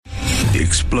The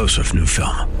explosive new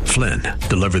film, Flynn,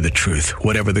 deliver the truth,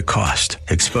 whatever the cost,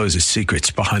 exposes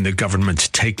secrets behind the government's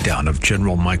takedown of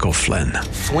General Michael Flynn.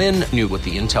 Flynn knew what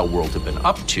the intel world had been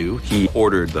up to. He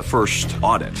ordered the first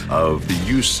audit of the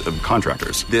use of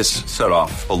contractors. This set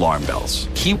off alarm bells.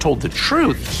 He told the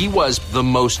truth. He was the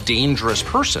most dangerous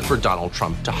person for Donald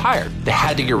Trump to hire. They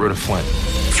had to get rid of Flynn.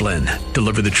 Flynn,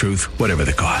 deliver the truth, whatever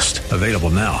the cost. Available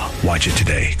now. Watch it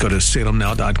today. Go to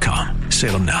salemnow.com.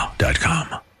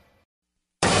 salemnow.com.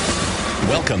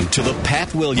 Welcome to the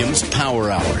Pat Williams Power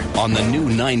Hour on the new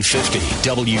 950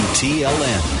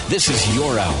 WTLN. This is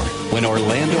your hour when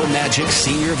Orlando Magic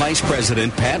Senior Vice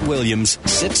President Pat Williams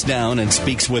sits down and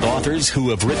speaks with authors who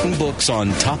have written books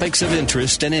on topics of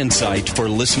interest and insight for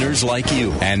listeners like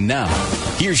you. And now,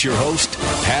 here's your host,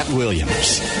 Pat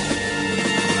Williams.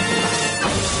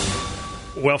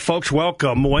 Well, folks,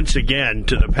 welcome once again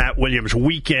to the Pat Williams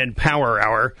Weekend Power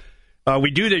Hour. We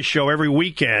do this show every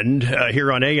weekend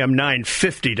here on AM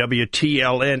 950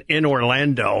 WTLN in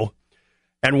Orlando.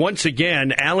 And once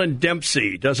again, Alan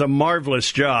Dempsey does a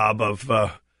marvelous job of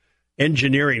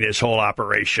engineering this whole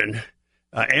operation.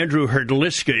 Andrew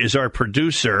Herdliska is our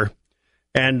producer.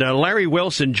 And Larry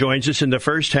Wilson joins us in the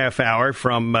first half hour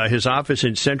from his office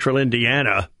in Central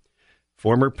Indiana.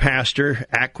 Former pastor,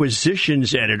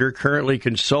 acquisitions editor, currently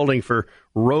consulting for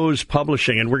Rose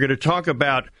Publishing. And we're going to talk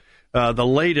about the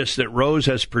latest that Rose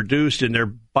has produced in their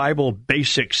Bible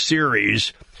Basics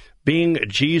series, Being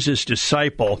Jesus'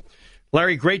 Disciple.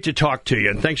 Larry, great to talk to you,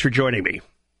 and thanks for joining me.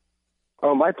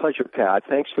 Oh, my pleasure, Pat.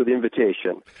 Thanks for the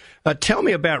invitation. Tell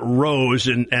me about Rose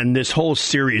and this whole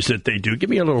series that they do. Give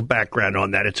me a little background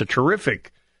on that. It's a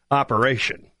terrific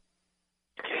operation.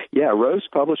 Yeah, Rose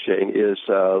Publishing is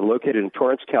located in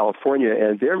Torrance, California,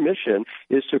 and their mission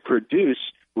is to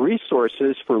produce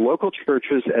resources for local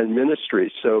churches and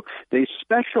ministries. So they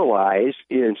specialize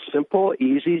in simple,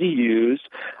 easy-to-use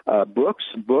books,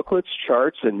 booklets,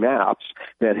 charts, and maps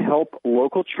that help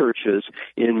local churches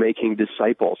in making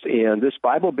disciples. And this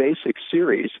Bible Basics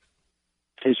series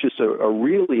is just a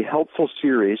really helpful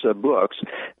series of books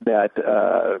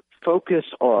that focus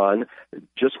on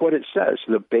just what it says,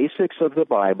 the basics of the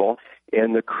Bible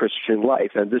and the Christian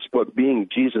life. And this book, Being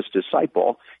Jesus'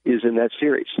 Disciple, is in that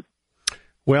series.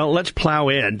 Well, let's plow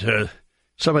into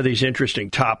some of these interesting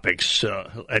topics,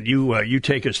 and you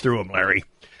take us through them, Larry.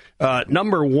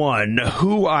 Number one,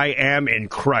 who I am in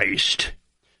Christ.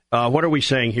 What are we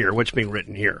saying here? What's being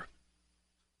written here?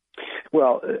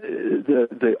 Well,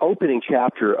 the opening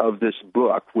chapter of this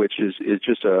book, which is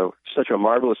just such a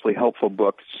marvelously helpful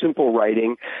book, simple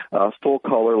writing, full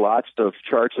color, lots of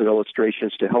charts and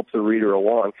illustrations to help the reader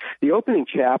along. The opening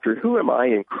chapter, Who Am I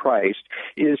in Christ,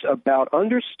 is about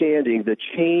understanding the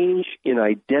change in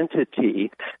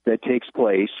identity that takes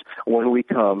place when we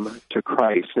come to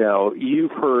Christ. Now,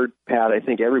 you've heard, Pat, I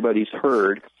think everybody's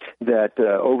heard that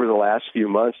over the last few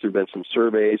months there have been some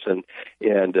surveys and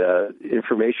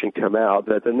information come out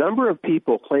that the number of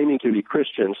people claiming to be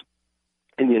Christians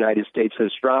in the United States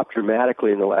has dropped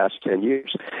dramatically in the last 10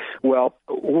 years. Well,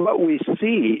 what we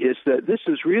see is that this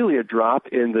is really a drop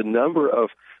in the number of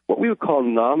what we would call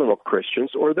nominal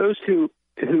Christians, or those who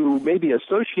may be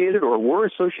associated or were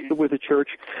associated with the church,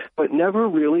 but never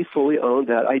really fully owned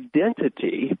that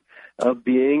identity of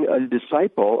being a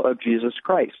disciple of Jesus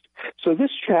Christ. So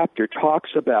this chapter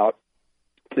talks about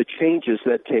the changes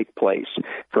that take place,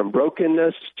 from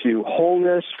brokenness to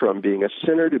wholeness, from being a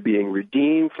sinner to being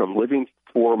redeemed, from living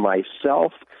for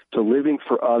myself to living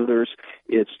for others.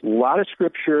 It's a lot of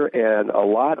scripture and a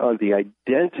lot on the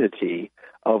identity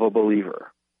of a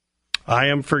believer. I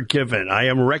am forgiven. I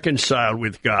am reconciled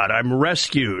with God. I'm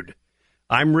rescued.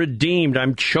 I'm redeemed.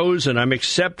 I'm chosen. I'm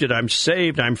accepted. I'm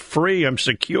saved. I'm free. I'm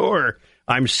secure.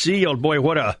 I'm sealed. Boy,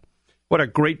 what a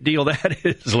great deal that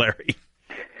is, Larry.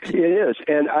 It is,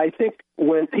 and I think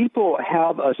when people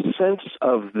have a sense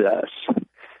of this,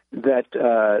 that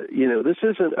this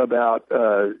isn't about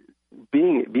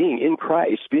being in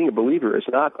Christ. Being a believer is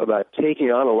not about taking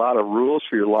on a lot of rules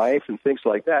for your life and things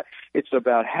like that. It's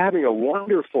about having a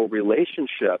wonderful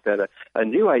relationship and a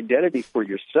new identity for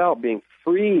yourself, being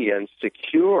free and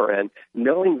secure and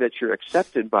knowing that you're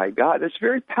accepted by God. It's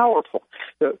very powerful.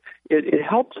 So it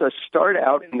helps us start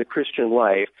out in the Christian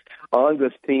life on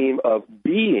the theme of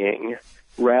being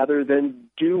rather than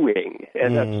doing.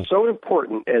 And that's so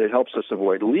important, and it helps us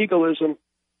avoid legalism,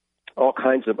 all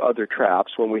kinds of other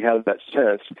traps when we have that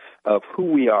sense of who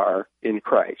we are in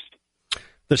Christ.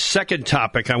 The second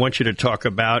topic I want you to talk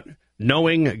about,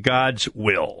 knowing God's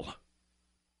will.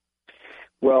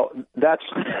 Well, that's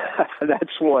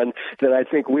one that I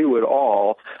think we would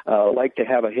all like to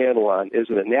have a handle on,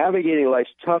 isn't it? Navigating life's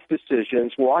tough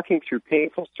decisions, walking through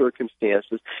painful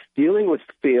circumstances, dealing with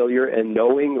failure, and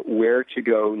knowing where to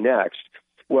go next.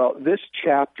 Well, this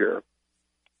chapter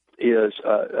is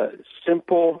a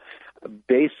simple,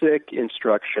 basic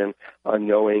instruction on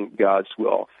knowing God's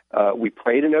will. We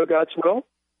pray to know God's will.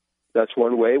 That's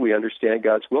one way we understand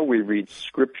God's will. We read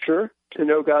Scripture to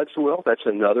know God's will. That's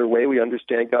another way we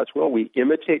understand God's will. We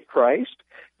imitate Christ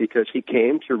because he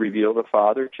came to reveal the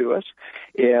Father to us.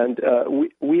 And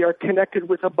we are connected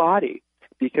with a body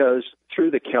because through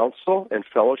the counsel and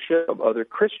fellowship of other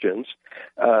Christians,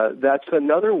 that's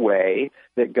another way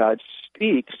that God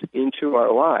speaks into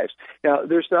our lives. Now,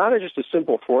 there's not just a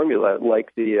simple formula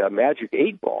like the magic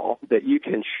 8-ball that you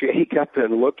can shake up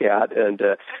and look at and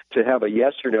to have a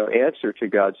yes or no answer to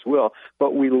God's will,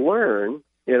 but we learn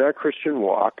in our Christian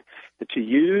walk to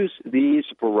use these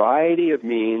variety of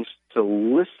means to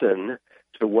listen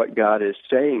to what God is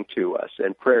saying to us.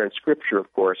 And prayer and Scripture,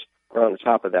 of course, are on the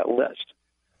top of that list.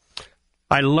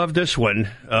 I love this one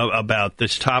about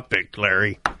this topic,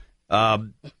 Larry.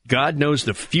 God knows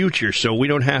the future, so we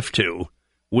don't have to.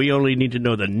 We only need to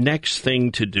know the next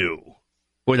thing to do.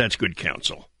 Boy, that's good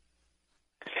counsel.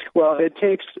 Well, it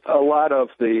takes a lot of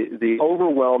the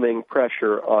overwhelming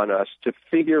pressure on us to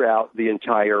figure out the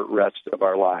entire rest of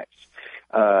our lives.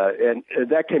 And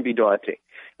that can be daunting.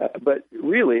 But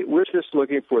really, we're just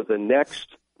looking for the next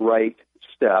right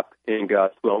step in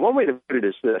God's will. And one way to put it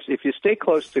is this. If you stay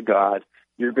close to God,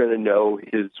 you're going to know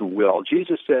his will.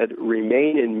 Jesus said,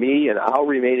 remain in me and I'll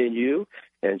remain in you.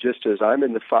 And just as I'm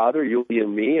in the Father, you'll be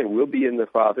in me and we'll be in the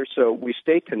Father. So we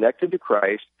stay connected to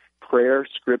Christ, prayer,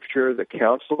 Scripture, the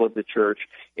counsel of the church,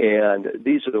 and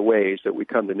these are the ways that we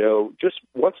come to know just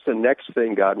what's the next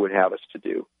thing God would have us to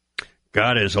do.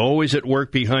 God is always at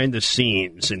work behind the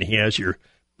scenes, and he has your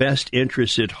best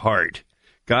interests at heart.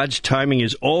 God's timing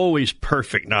is always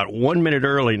perfect, not 1 minute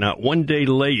early, not 1 day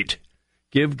late.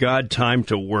 Give God time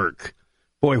to work.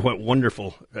 Boy, what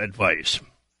wonderful advice.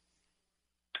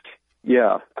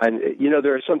 Yeah, and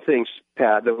there are some things,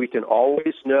 Pat, that we can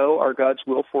always know are God's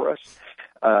will for us.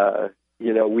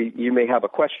 You may have a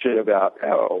question about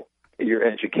your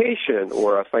education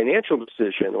or a financial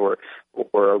decision or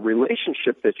a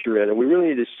relationship that you're in, and we really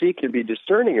need to seek and be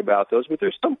discerning about those. But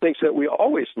there's some things that we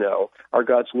always know are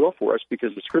God's will for us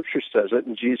because the Scripture says it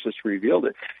and Jesus revealed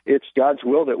it. It's God's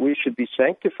will that we should be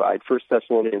sanctified, 1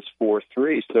 Thessalonians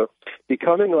 4:3. So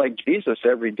becoming like Jesus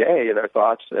every day in our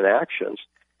thoughts and actions,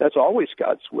 that's always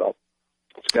God's will.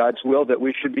 It's God's will that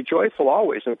we should be joyful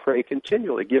always and pray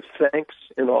continually, give thanks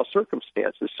in all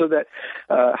circumstances, so that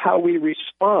how we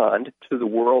respond to the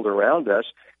world around us,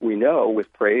 we know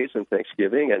with praise and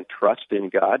thanksgiving and trust in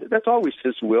God, that's always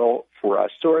his will for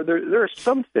us. So there are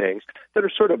some things that are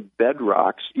sort of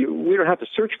bedrocks. We don't have to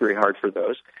search very hard for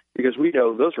those because we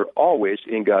know those are always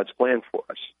in God's plan for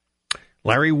us.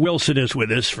 Larry Wilson is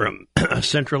with us from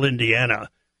Central Indiana.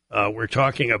 We're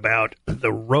talking about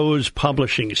the Rose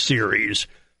Publishing series,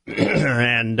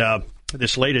 and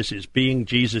this latest is Being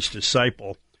Jesus'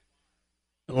 Disciple.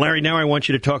 Larry, now I want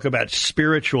you to talk about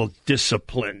spiritual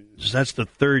disciplines. That's the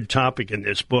third topic in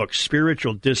this book.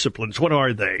 Spiritual disciplines, what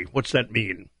are they? What's that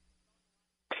mean?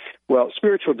 Well,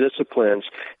 spiritual disciplines,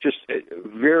 just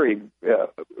very,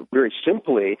 very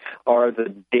simply, are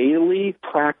the daily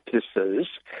practices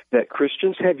that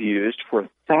Christians have used for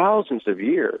thousands of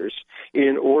years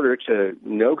in order to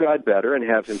know God better and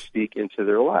have him speak into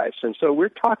their lives. And so we're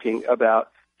talking about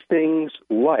things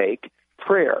like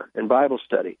prayer and Bible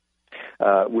study.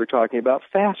 We're talking about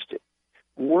fasting,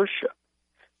 worship,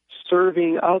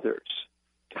 serving others,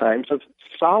 times of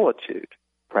solitude,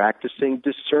 practicing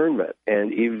discernment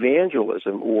and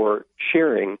evangelism or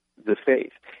sharing the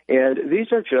faith. And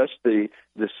these are just the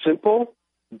simple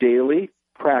daily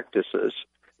practices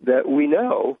that we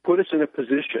know put us in a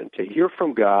position to hear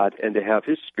from God and to have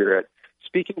his Spirit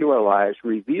speaking to our lives,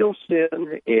 reveal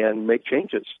sin, and make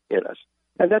changes in us.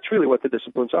 And that's really what the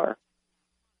disciplines are.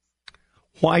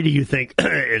 Why do you think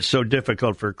it's so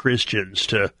difficult for Christians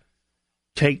to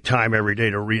take time every day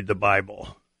to read the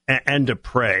Bible and to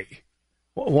pray?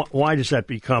 Why does that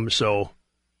become so,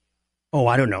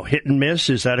 I don't know, hit and miss?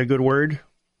 Is that a good word?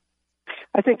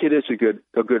 I think it is a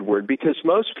good word because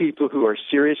most people who are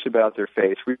serious about their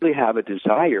faith really have a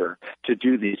desire to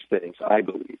do these things, I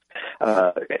believe.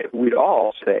 We'd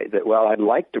all say that, well, I'd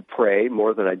like to pray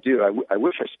more than I do. I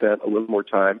wish I spent a little more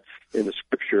time in the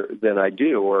Scripture than I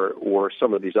do, or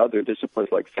some of these other disciplines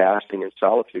like fasting and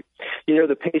solitude.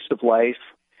 The pace of life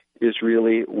is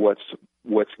really what's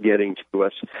what's getting to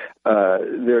us.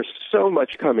 There's so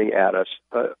much coming at us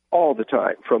all the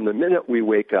time. From the minute we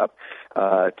wake up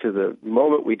to the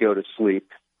moment we go to sleep,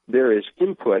 there is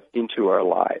input into our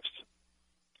lives.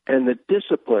 And the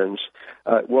disciplines,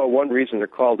 one reason they're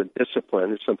called a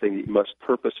discipline is something that you must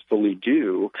purposefully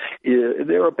do.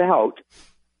 They're about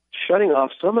shutting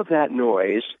off some of that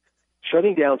noise,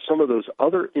 shutting down some of those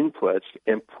other inputs,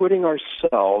 and putting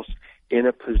ourselves in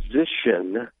a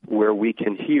position where we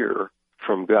can hear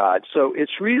from God. So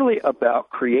it's really about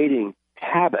creating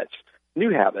habits, new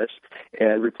habits,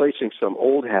 and replacing some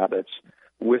old habits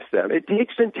with them. It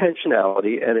takes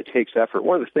intentionality and it takes effort.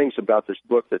 One of the things about this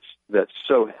book that's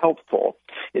so helpful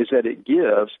is that it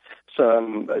gives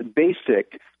some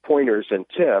basic pointers and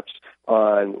tips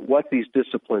on what these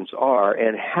disciplines are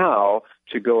and how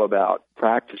to go about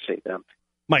practicing them.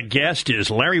 My guest is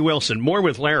Larry Wilson. More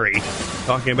with Larry,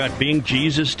 talking about being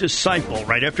Jesus' disciple.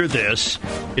 Right after this,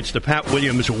 it's the Pat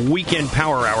Williams Weekend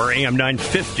Power Hour, AM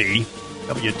 950,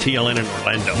 WTLN in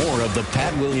Orlando. More of the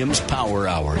Pat Williams Power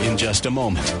Hour in just a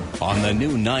moment on the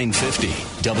new 950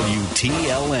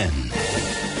 WTLN.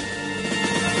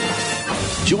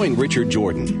 Join Richard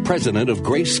Jordan, president of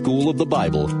Grace School of the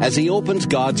Bible, as he opens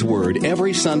God's Word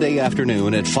every Sunday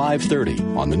afternoon at 5:30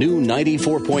 on the new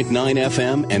 94.9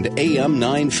 FM and AM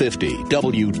 950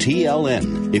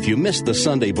 WTLN. If you missed the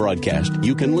Sunday broadcast,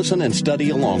 you can listen and study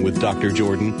along with Dr.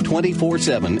 Jordan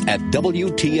 24/7 at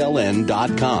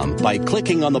WTLN.com by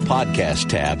clicking on the podcast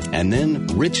tab and then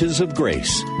Riches of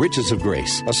Grace. Riches of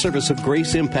Grace, a service of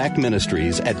Grace Impact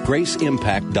Ministries at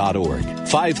graceimpact.org.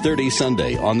 5:30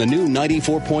 Sunday on the new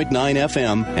 94.9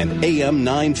 FM and AM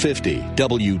 950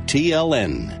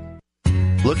 WTLN.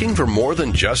 Looking for more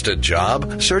than just a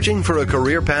job? Searching for a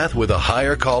career path with a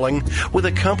higher calling? With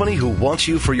a company who wants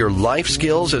you for your life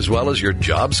skills as well as your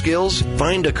job skills?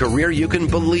 Find a career you can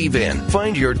believe in.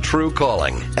 Find your true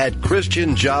calling at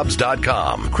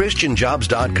ChristianJobs.com.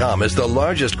 ChristianJobs.com is the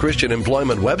largest Christian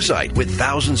employment website with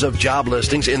thousands of job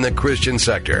listings in the Christian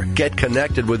sector. Get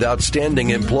connected with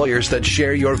outstanding employers that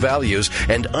share your values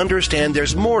and understand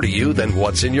there's more to you than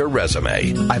what's in your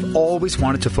resume. I've always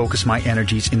wanted to focus my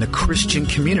energies in the Christian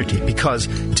community because,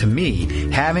 to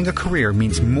me, having a career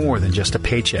means more than just a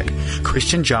paycheck.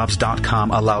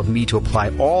 ChristianJobs.com allowed me to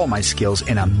apply all my skills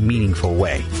in a meaningful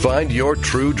way. Find your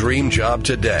true dream job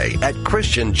today at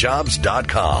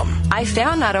ChristianJobs.com. I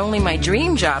found not only my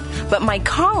dream job, but my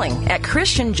calling at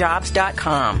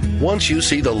ChristianJobs.com. Once you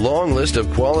see the long list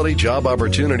of quality job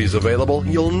opportunities available,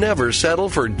 you'll never settle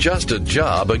for just a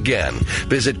job again.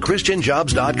 Visit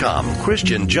ChristianJobs.com.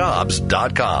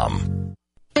 ChristianJobs.com.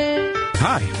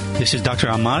 Hi, this is Dr.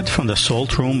 Ahmad from the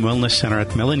Salt Room Wellness Center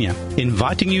at Millennia,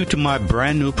 inviting you to my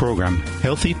brand new program,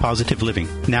 Healthy Positive Living,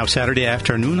 now Saturday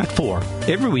afternoon at 4.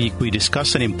 Every week we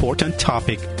discuss an important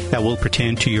topic that will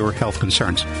pertain to your health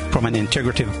concerns from an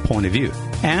integrative point of view.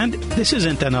 And this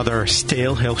isn't another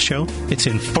stale health show. It's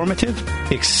informative,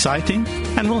 exciting,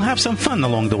 and we'll have some fun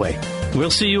along the way. We'll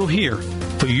see you here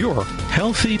for your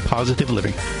Healthy Positive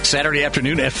Living. Saturday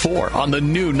afternoon at 4 on the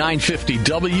new 950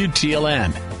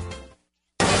 WTLN.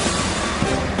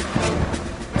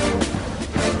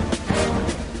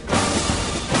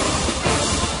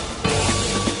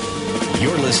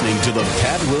 You're listening to the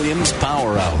Pat Williams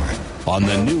Power Hour on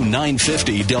the new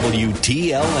 950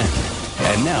 WTLN.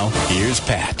 And now, here's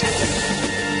Pat.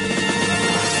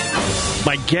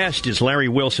 My guest is Larry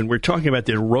Wilson. We're talking about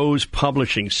the Rose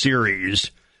Publishing series.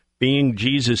 Being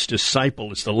Jesus'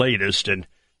 Disciple is the latest, and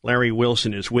Larry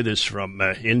Wilson is with us from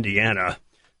Indiana.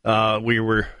 We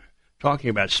were talking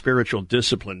about spiritual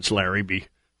disciplines, Larry,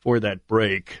 before that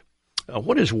break.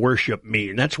 What does worship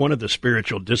mean? That's one of the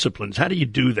spiritual disciplines. How do you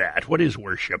do that? What is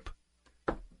worship?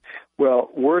 Well,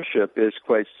 worship is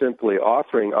quite simply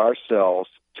offering ourselves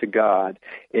to God,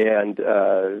 and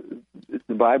the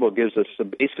Bible gives us a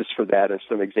basis for that and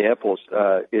some examples.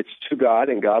 It's to God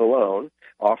and God alone,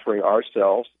 offering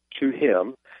ourselves to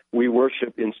Him. We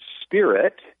worship in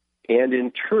spirit and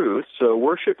in truth, so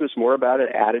worship is more about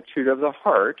an attitude of the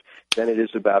heart than it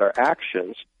is about our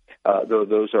actions, though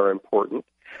those are important.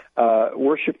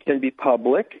 Worship can be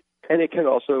public, and it can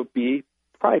also be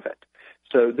private.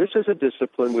 So this is a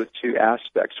discipline with two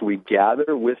aspects. We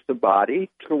gather with the body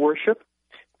to worship.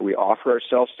 We offer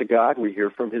ourselves to God. We hear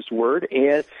from His Word.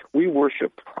 And we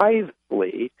worship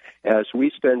privately as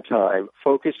we spend time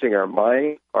focusing our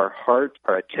mind, our heart,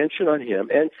 our attention on Him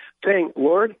and saying,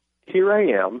 Lord, here I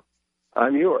am.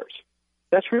 I'm yours.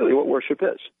 That's really what worship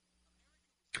is.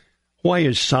 Why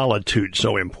is solitude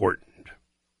so important?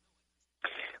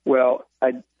 Well,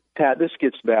 Pat, this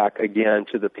gets back again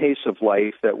to the pace of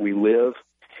life that we live.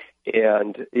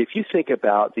 And if you think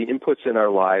about the inputs in our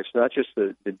lives, not just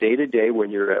the day-to-day when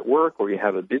you're at work or you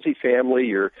have a busy family,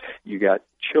 you got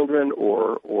children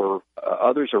or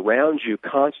others around you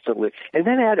constantly, and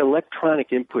then add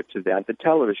electronic input to that, the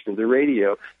television, the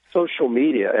radio, social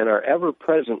media, and our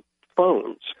ever-present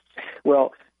phones.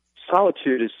 Well,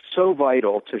 solitude is so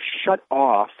vital to shut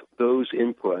off those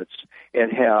inputs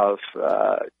and have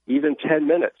even 10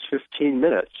 minutes, 15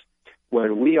 minutes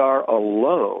when we are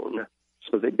alone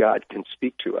so that God can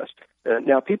speak to us.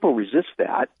 Now, people resist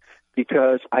that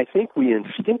because I think we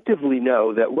instinctively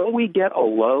know that when we get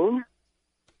alone,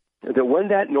 that when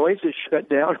that noise is shut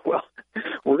down, well,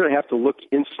 we're going to have to look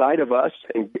inside of us,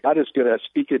 and God is going to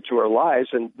speak into our lives,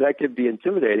 and that could be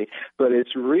intimidating. But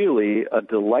it's really a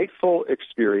delightful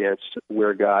experience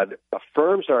where God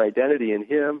affirms our identity in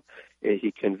Him, and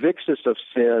He convicts us of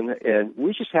sin, and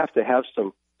we just have to have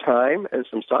some time and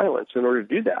some silence in order to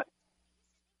do that.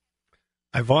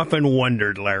 I've often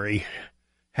wondered, Larry,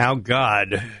 how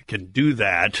God can do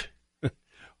that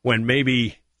when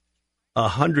maybe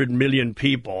 100 million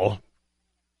people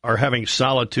are having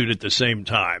solitude at the same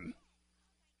time,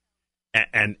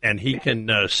 and He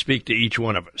can speak to each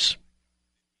one of us.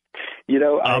 You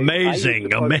know,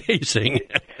 amazing.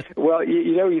 Well,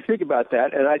 you think about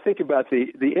that, and I think about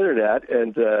the internet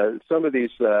and some of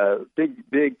these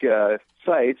big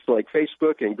sites like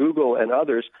Facebook and Google and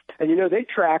others, and they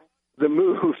track the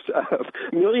moves of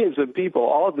millions of people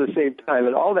all at the same time,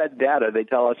 and all that data they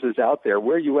tell us is out there,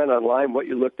 where you went online, what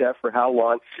you looked at for how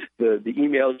long, the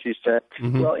emails you sent.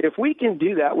 Mm-hmm. Well, if we can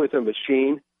do that with a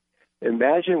machine,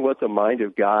 imagine what the mind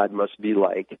of God must be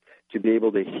like to be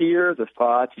able to hear the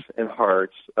thoughts and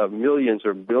hearts of millions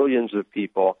or billions of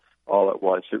people all at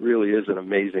once. It really is an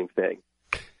amazing thing.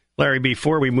 Larry,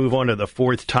 before we move on to the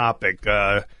fourth topic,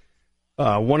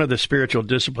 one of the spiritual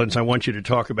disciplines I want you to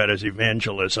talk about is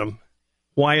evangelism.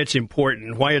 Why it's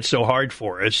important, why it's so hard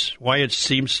for us, why it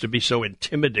seems to be so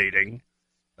intimidating.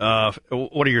 What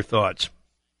are your thoughts?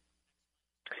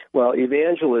 Well,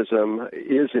 evangelism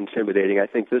is intimidating. I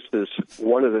think this is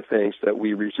one of the things that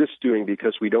we resist doing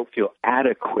because we don't feel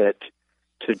adequate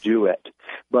to do it.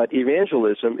 But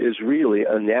evangelism is really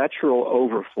a natural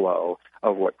overflow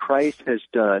of what Christ has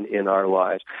done in our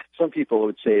lives. Some people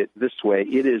would say it this way: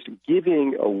 it is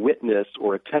giving a witness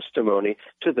or a testimony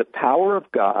to the power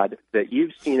of God that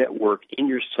you've seen at work in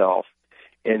yourself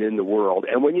and in the world.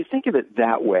 And when you think of it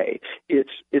that way,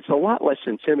 it's a lot less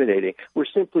intimidating. We're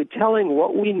simply telling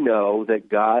what we know that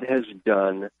God has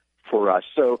done for us.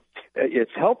 So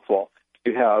it's helpful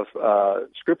to have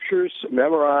scriptures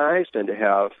memorized and to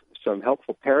have some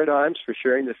helpful paradigms for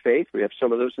sharing the faith. We have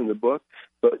some of those in the book.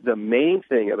 But the main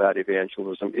thing about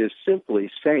evangelism is simply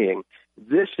saying,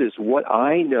 this is what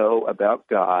I know about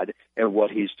God and what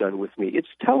He's done with me. It's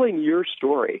telling your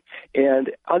story.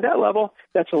 And on that level,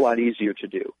 that's a lot easier to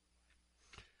do.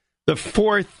 The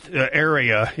fourth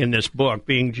area in this book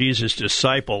being Jesus'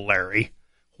 disciple, Larry,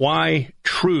 why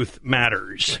truth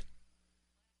matters.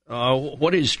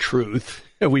 What is truth?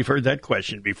 We've heard that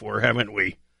question before, haven't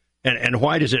we? And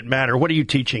why does it matter? What are you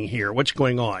teaching here? What's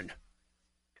going on?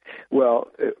 Well,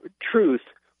 truth,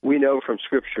 we know from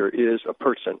Scripture, is a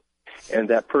person, and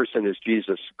that person is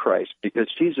Jesus Christ, because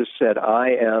Jesus said,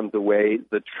 I am the way,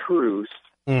 the truth,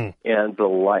 and the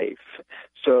life.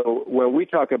 So when we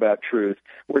talk about truth,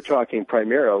 we're talking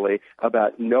primarily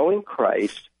about knowing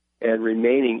Christ and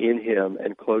remaining in Him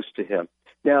and close to Him.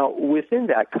 Now, within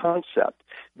that concept,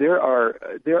 there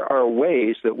are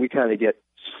ways that we kind of get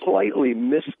slightly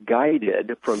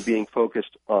misguided from being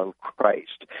focused on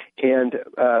Christ. And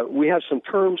we have some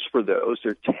terms for those.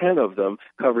 There are 10 of them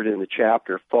covered in the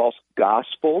chapter: false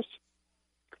gospels,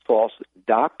 false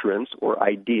doctrines or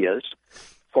ideas,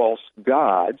 false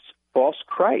gods, false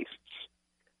Christs,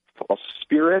 false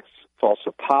spirits, false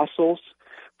apostles,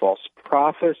 false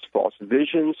prophets, false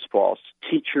visions, false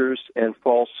teachers, and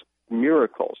false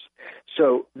miracles.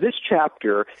 So this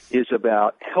chapter is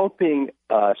about helping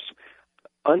us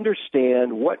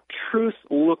understand what truth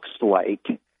looks like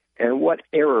and what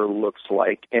error looks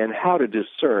like and how to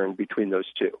discern between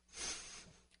those two.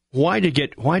 Why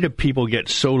do people get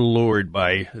so lured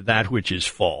by that which is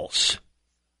false?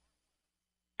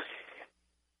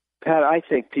 Pat, I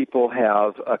think people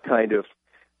have a kind of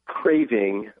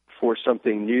craving for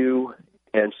something new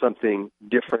and something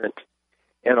different,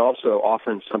 and also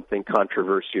often something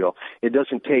controversial. It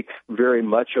doesn't take very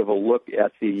much of a look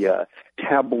at the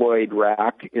tabloid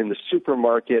rack in the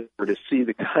supermarket or to see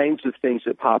the kinds of things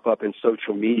that pop up in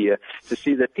social media to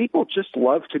see that people just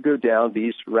love to go down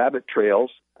these rabbit trails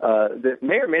that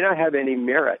may or may not have any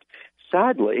merit.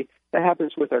 Sadly, that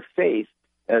happens with our faith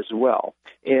as well.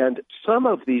 And some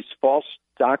of these false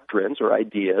doctrines or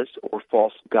ideas or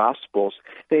false gospels,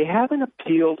 they have an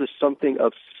appeal to something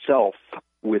of self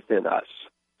within us.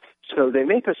 So they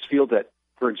make us feel that,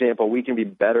 for example, we can be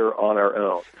better on our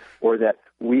own, or that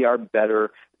we are better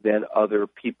than other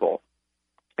people.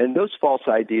 And those false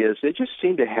ideas, they just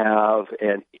seem to have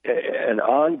an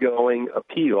ongoing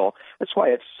appeal. That's why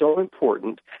it's so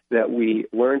important that we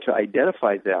learn to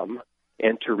identify them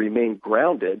and to remain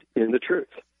grounded in the truth.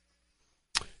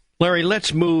 Larry,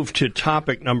 let's move to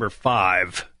topic number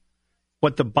 5,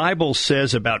 what the Bible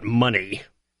says about money,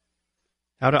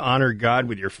 how to honor God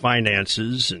with your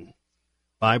finances, and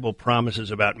Bible promises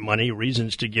about money,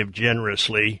 reasons to give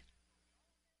generously.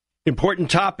 Important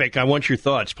topic. I want your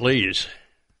thoughts, please.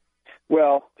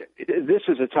 Well, this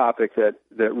is a topic that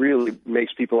really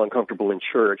makes people uncomfortable in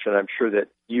church, and I'm sure that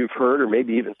you've heard or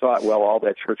maybe even thought, well, all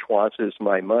that church wants is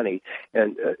my money.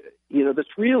 And,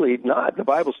 that's really not the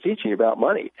Bible's teaching about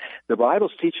money. The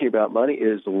Bible's teaching about money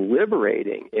is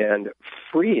liberating and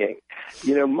freeing.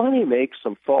 Money makes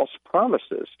some false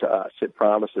promises to us. It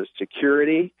promises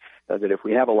security, that if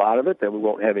we have a lot of it, then we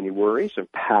won't have any worries, and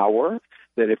power,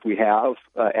 that if we have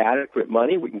adequate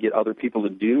money, we can get other people to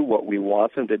do what we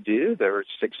want them to do. There's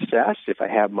success. If I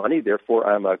have money, therefore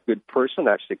I'm a good person.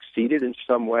 I've succeeded in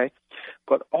some way.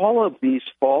 But all of these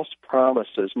false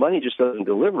promises, money just doesn't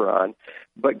deliver on.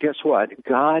 But guess what?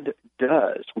 God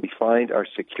does. We find our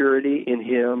security in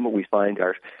Him. We find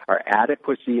our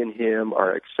adequacy in Him,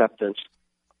 our acceptance.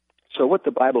 So what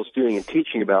the Bible's doing in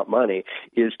teaching about money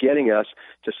is getting us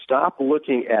to stop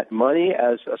looking at money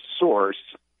as a source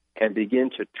and begin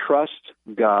to trust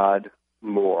God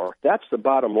more. That's the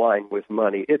bottom line with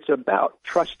money. It's about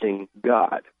trusting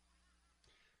God.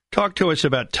 Talk to us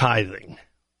about tithing.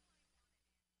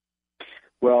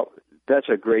 Well, that's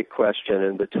a great question,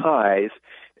 and the tithe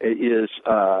is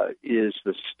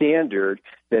the standard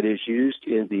that is used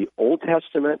in the Old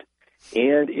Testament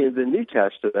and in the New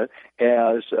Testament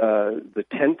as the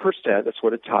 10%, that's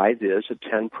what a tithe is, a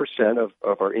 10%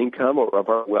 of our income or of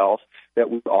our wealth that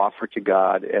we offer to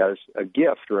God as a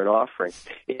gift or an offering.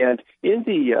 And in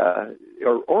the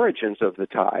origins of the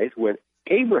tithe, when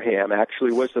Abraham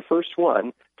actually was the first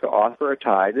one to offer a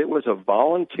tithe, it was a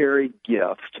voluntary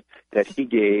gift that he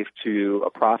gave to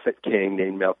a prophet king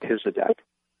named Melchizedek.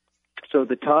 So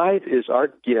the tithe is our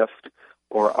gift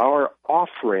or our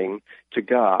offering to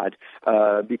God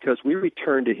because we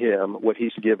return to Him what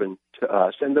He's given to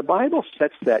us. And the Bible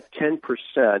sets that 10%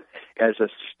 as a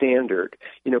standard.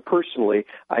 Personally,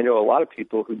 I know a lot of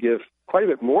people who give quite a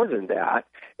bit more than that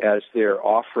as their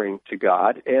offering to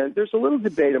God. And there's a little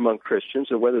debate among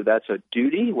Christians of whether that's a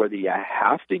duty, whether you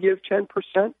have to give 10%.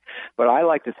 But I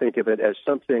like to think of it as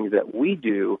something that we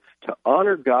do to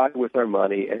honor God with our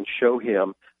money and show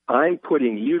Him, I'm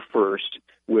putting you first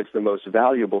with the most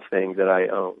valuable thing that I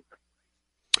own.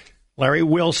 Larry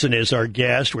Wilson is our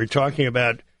guest. We're talking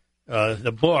about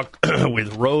the book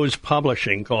with Rose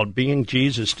Publishing called Being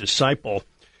Jesus' Disciple.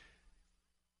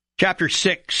 Chapter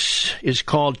 6 is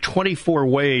called 24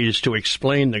 Ways to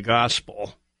Explain the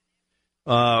Gospel.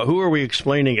 Who are we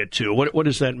explaining it to? What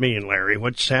does that mean, Larry?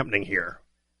 What's happening here?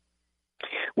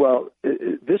 Well,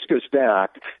 this goes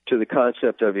back to the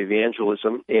concept of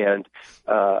evangelism and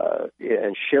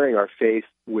sharing our faith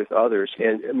with others.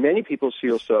 And many people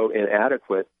feel so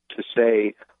inadequate to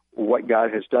say what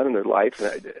God has done in their life,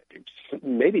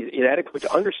 maybe inadequate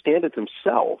to understand it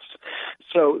themselves.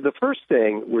 So the first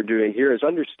thing we're doing here is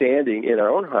understanding in our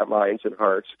own minds and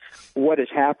hearts what has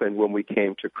happened when we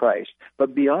came to Christ.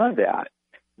 But beyond that,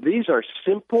 these are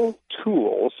simple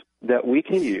tools that we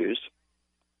can use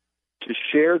to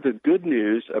share the good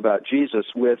news about Jesus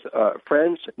with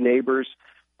friends, neighbors,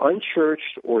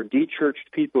 unchurched or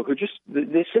de-churched people who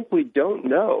they simply don't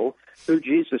know who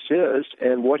Jesus is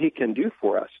and what He can do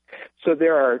for us. So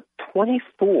there are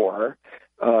 24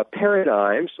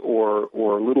 paradigms or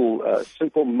little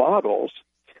simple models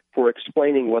for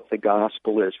explaining what the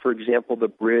gospel is. For example, the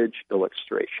bridge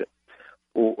illustration.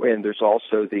 And there's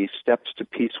also the Steps to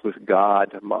Peace with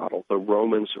God model, the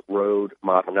Romans Road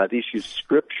model. Now, these use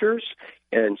scriptures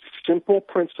and simple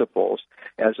principles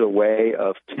as a way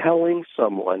of telling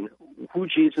someone who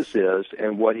Jesus is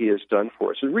and what He has done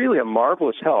for us. It's really a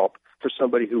marvelous help for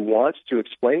somebody who wants to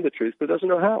explain the truth but doesn't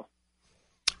know how.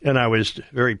 And I was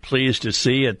very pleased to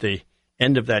see at the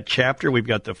end of that chapter, we've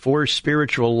got the 4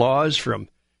 spiritual laws from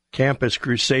Campus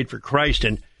Crusade for Christ.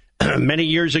 And many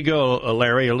years ago,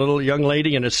 Larry, a little young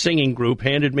lady in a singing group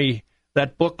handed me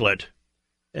that booklet,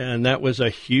 and that was a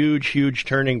huge, huge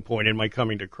turning point in my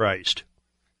coming to Christ.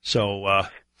 So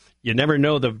you never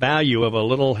know the value of a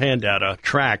little handout, a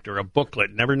tract or a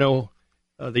booklet. Never know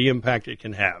the impact it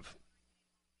can have.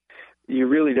 You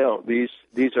really don't. These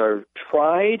are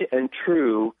tried and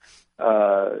true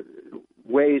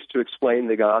ways to explain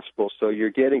the gospel. So you're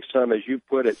getting some, as you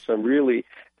put it, some really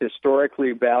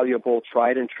historically valuable,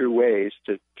 tried and true ways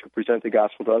to present the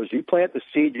gospel to others. You plant the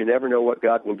seed, you never know what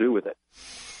God will do with it.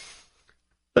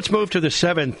 Let's move to the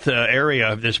seventh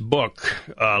area of this book,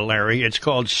 Larry. It's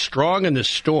called Strong in the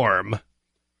Storm,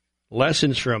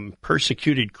 Lessons from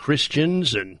Persecuted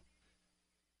Christians and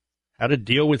how to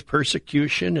deal with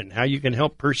persecution and how you can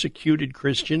help persecuted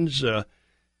Christians.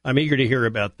 I'm eager to hear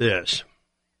about this.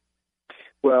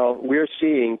 Well, we're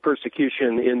seeing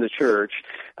persecution in the church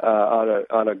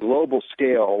on a global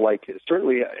scale, like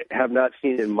certainly have not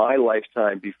seen in my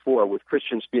lifetime before, with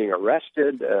Christians being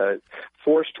arrested,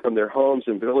 forced from their homes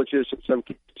and villages, and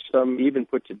some even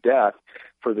put to death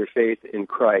for their faith in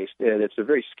Christ. And it's a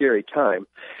very scary time.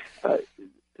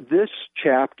 This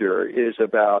chapter is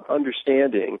about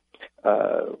understanding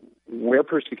where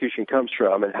persecution comes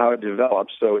from and how it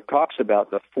develops. So it talks about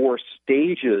the 4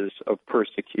 stages of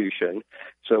persecution,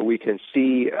 so we can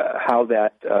see how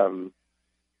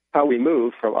we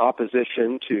move from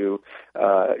opposition to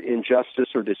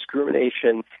injustice or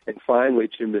discrimination, and finally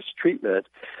to mistreatment.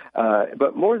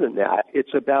 But more than that,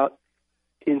 it's about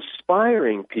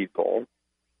inspiring people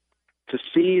to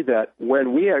see that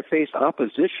when we face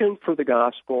opposition for the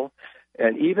gospel,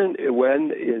 and even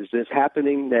when is this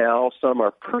happening now, some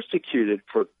are persecuted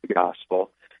for the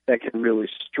gospel, that can really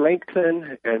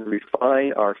strengthen and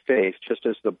refine our faith, just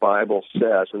as the Bible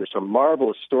says. And there's some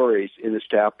marvelous stories in this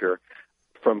chapter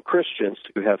from Christians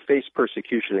who have faced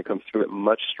persecution and come through it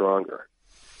much stronger.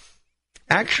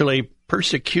 Actually,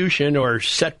 persecution or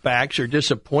setbacks or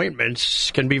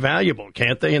disappointments can be valuable,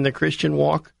 can't they, in the Christian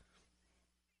walk?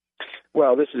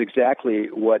 Well, this is exactly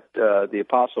what the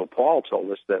Apostle Paul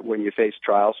told us, that when you face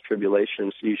trials,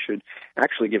 tribulations, you should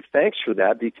actually give thanks for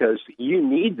that, because you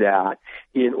need that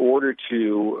in order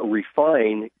to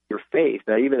refine your faith.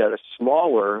 Now, even at a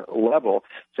smaller level,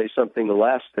 say something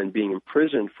less than being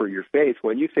imprisoned for your faith,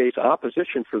 when you face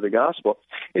opposition for the gospel,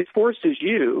 it forces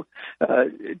you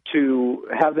to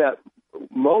have that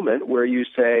moment where you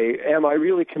say, am I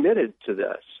really committed to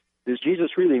this? Does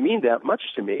Jesus really mean that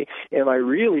much to me? Am I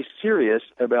really serious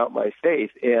about my faith?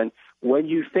 And when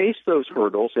you face those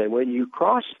hurdles and when you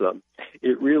cross them,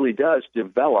 it really does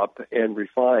develop and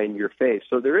refine your faith.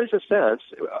 So there is a sense,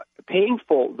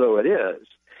 painful though it is,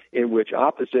 in which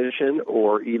opposition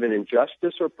or even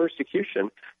injustice or persecution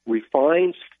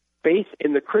refines faith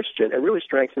in the Christian and really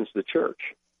strengthens the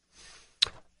church.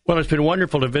 Well, it's been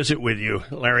wonderful to visit with you,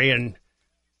 Larry. In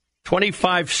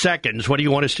 25 seconds, what do you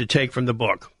want us to take from the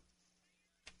book?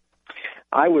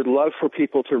 I would love for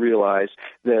people to realize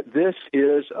that this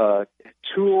is a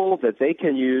tool that they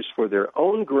can use for their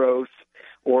own growth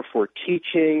or for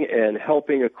teaching and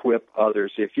helping equip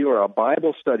others. If you are a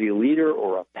Bible study leader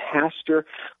or a pastor,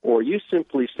 or you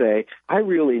simply say, I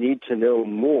really need to know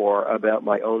more about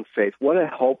my own faith, what a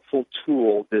helpful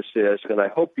tool this is. And I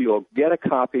hope you'll get a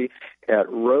copy at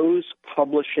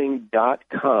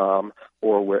rosepublishing.com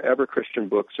or wherever Christian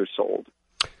books are sold.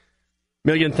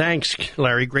 Million thanks,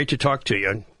 Larry. Great to talk to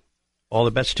you. All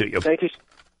the best to you. Thank you.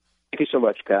 Thank you so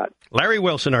much, Pat. Larry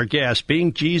Wilson, our guest,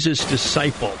 being Jesus'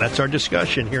 disciple. That's our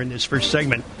discussion here in this first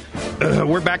segment.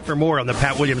 We're back for more on the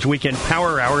Pat Williams Weekend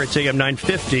Power Hour. It's AM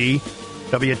 950,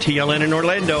 WTLN in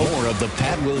Orlando. More of the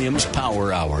Pat Williams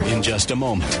Power Hour in just a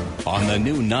moment on the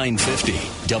new 950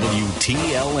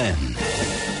 WTLN.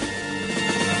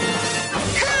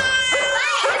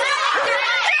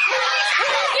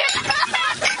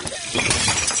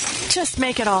 Just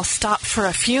make it all stop for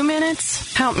a few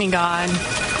minutes? Help me, God.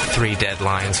 3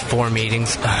 deadlines, 4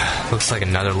 meetings. Looks like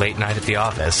another late night at the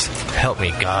office. Help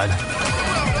me, God.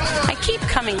 I keep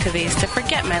coming to these to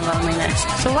forget my loneliness.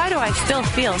 So why do I still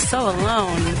feel so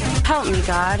alone? Help me,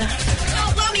 God.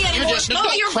 Don't let me anymore.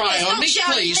 Don't cry on me,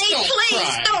 please.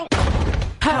 Don't cry.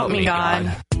 Help me,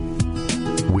 God.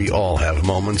 We all have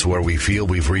moments where we feel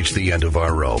we've reached the end of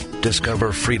our rope.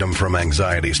 Discover freedom from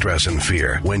anxiety, stress, and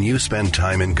fear when you spend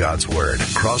time in God's Word.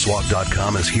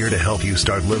 Crosswalk.com is here to help you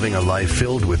start living a life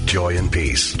filled with joy and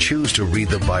peace. Choose to read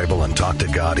the Bible and talk to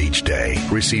God each day.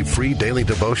 Receive free daily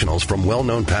devotionals from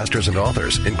well-known pastors and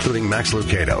authors, including Max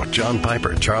Lucado, John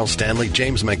Piper, Charles Stanley,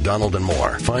 James McDonald, and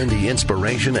more. Find the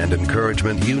inspiration and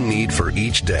encouragement you need for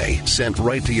each day, sent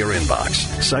right to your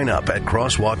inbox. Sign up at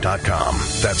crosswalk.com.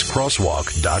 That's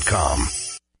crosswalk.com.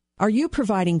 Are you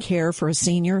providing care for a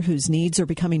senior whose needs are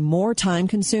becoming more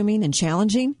time-consuming and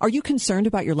challenging? Are you concerned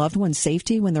about your loved one's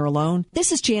safety when they're alone?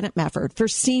 This is Janet Mefford for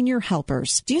Senior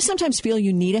Helpers. Do you sometimes feel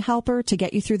you need a helper to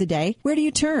get you through the day? Where do you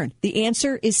turn? The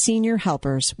answer is Senior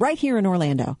Helpers, right here in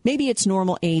Orlando. Maybe it's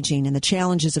normal aging and the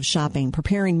challenges of shopping,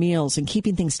 preparing meals, and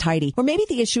keeping things tidy. Or maybe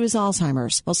the issue is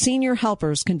Alzheimer's. Well, Senior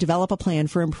Helpers can develop a plan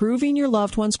for improving your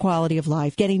loved one's quality of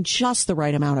life, getting just the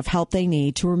right amount of help they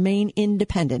need to remain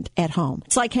independent at home.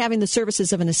 It's like having the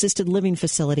services of an assisted living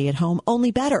facility at home, only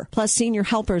better. Plus, Senior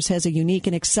Helpers has a unique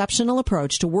and exceptional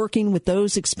approach to working with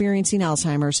those experiencing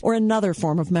Alzheimer's or another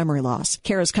form of memory loss.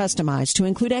 Care is customized to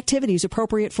include activities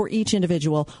appropriate for each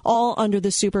individual, all under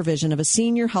the supervision of a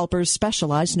Senior Helpers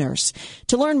specialized nurse.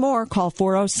 To learn more, call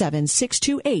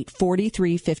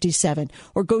 407-628-4357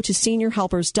 or go to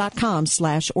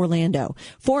seniorhelpers.com/Orlando.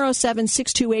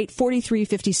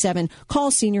 407-628-4357. Call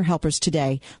Senior Helpers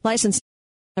today. License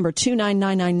number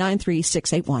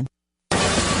 299993681.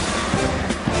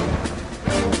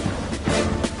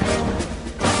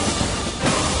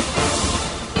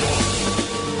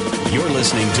 You're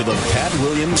listening to the Pat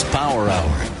Williams Power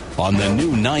Hour on the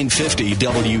new 950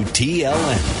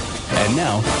 WTLN. And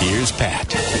now, here's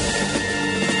Pat.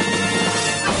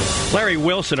 Larry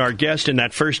Wilson, our guest in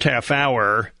that first half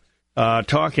hour,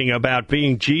 talking about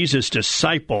being Jesus'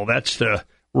 disciple. That's the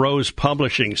Rose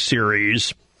Publishing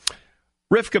series.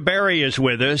 Rivka Berry is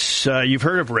with us. You've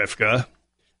heard of Rivka,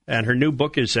 and her new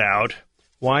book is out,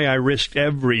 Why I Risked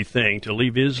Everything to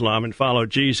Leave Islam and Follow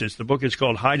Jesus. The book is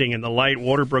called Hiding in the Light.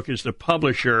 Waterbrook is the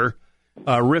publisher.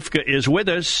 Rivka is with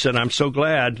us, and I'm so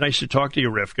glad. Nice to talk to you,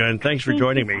 Rivka, and thanks for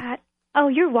joining me. Pat. Oh,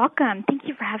 you're welcome. Thank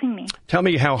you for having me. Tell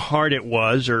me how hard it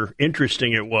was, or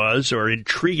interesting it was, or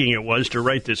intriguing it was to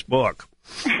write this book.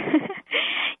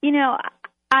 You know,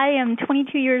 I am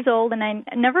 22 years old, and I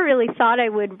never really thought I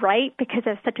would write because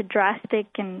of such a drastic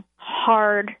and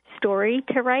hard story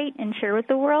to write and share with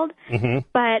the world. Mm-hmm.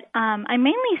 But I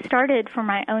mainly started for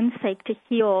my own sake to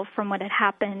heal from what had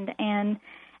happened. And,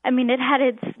 I mean, it had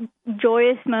its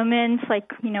joyous moments,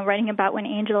 like, you know, writing about when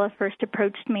Angela first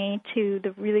approached me, to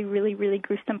the really, really, really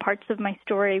gruesome parts of my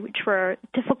story, which were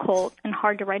difficult and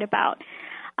hard to write about.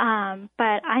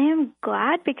 But I am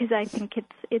glad because I think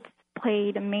it's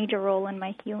played a major role in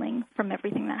my healing from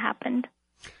everything that happened.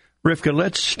 Rivka,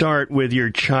 let's start with your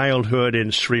childhood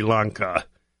in Sri Lanka.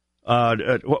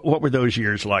 What were those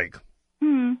years like?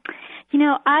 You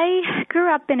know, I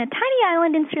grew up in a tiny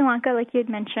island in Sri Lanka, like you had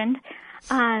mentioned.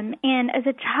 And as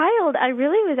a child, I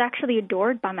really was actually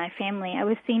adored by my family. I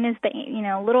was seen as the, you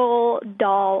know, little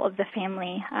doll of the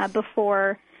family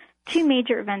before two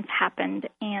major events happened.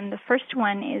 And the first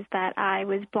one is that I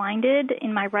was blinded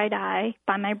in my right eye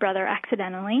by my brother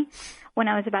accidentally when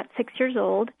I was about 6 years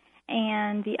old.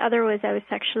 And the other was I was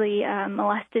sexually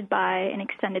molested by an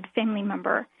extended family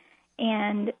member.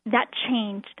 And that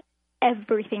changed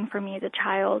everything for me as a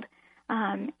child.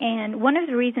 And one of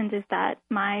the reasons is that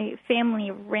my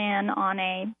family ran on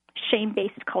a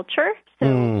shame-based culture.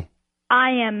 So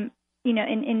I am, you know,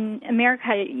 in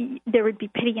America, there would be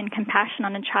pity and compassion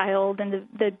on a child, and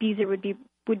the abuser would be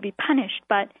punished.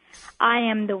 But I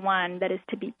am the one that is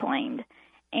to be blamed.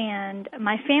 And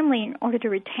my family, in order to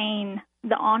retain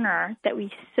the honor that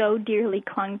we so dearly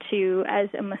clung to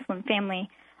as a Muslim family,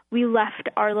 we left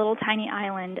our little tiny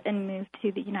island and moved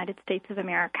to the United States of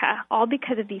America, all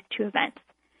because of these two events.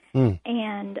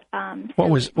 And what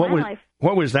was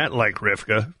that like,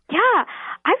 Rivka? Yeah,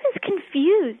 I was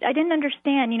confused. I didn't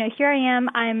understand. You know, here I am.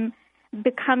 I'm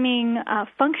becoming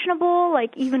functionable,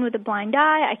 like even with a blind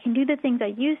eye. I can do the things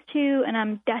I used to, and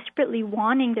I'm desperately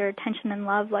wanting their attention and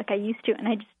love like I used to, and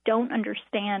I just don't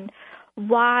understand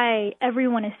why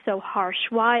everyone is so harsh,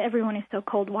 why everyone is so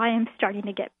cold, why I'm starting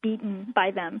to get beaten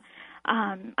by them.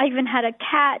 I even had a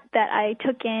cat that I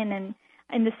took in, and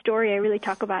in the story I really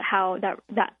talk about how that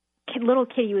little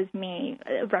kitty was me,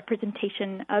 a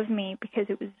representation of me, because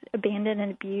it was abandoned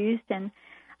and abused, and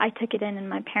I took it in, and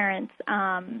my parents,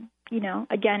 you know,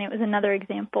 again, it was another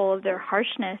example of their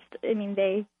harshness. I mean,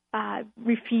 they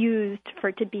refused for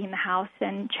it to be in the house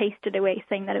and chased it away,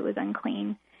 saying that it was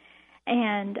unclean.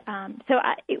 And so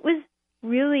it was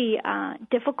really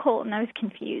difficult, and I was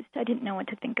confused. I didn't know what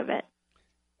to think of it.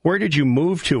 Where did you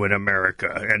move to in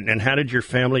America, and how did your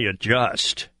family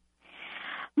adjust?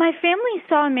 My family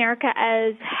saw America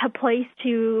as a place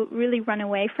to really run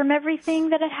away from everything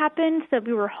that had happened, so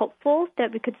we were hopeful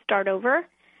that we could start over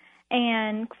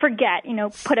and forget, you know,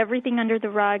 put everything under the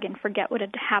rug and forget what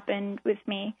had happened with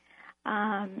me.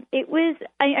 I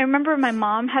remember my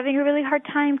mom having a really hard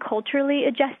time culturally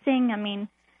adjusting. I mean,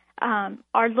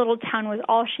 Our little town was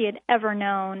all she had ever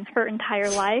known her entire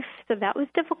life, so that was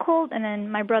difficult. And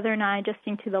then my brother and I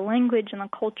adjusting to the language and the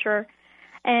culture.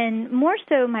 And more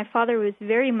so, my father was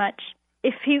very much,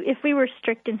 if we were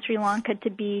strict in Sri Lanka to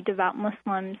be devout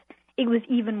Muslims, it was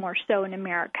even more so in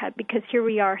America, because here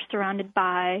we are surrounded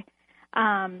by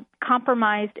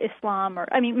compromised Islam.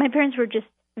 My parents were just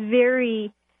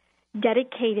very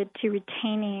dedicated to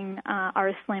retaining our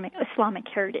Islamic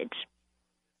heritage.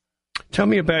 Tell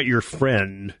me about your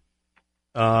friend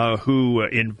who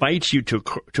invites you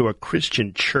to a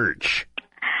Christian church.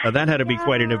 That had to be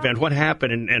quite an event. What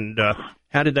happened, and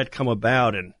how did that come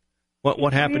about, and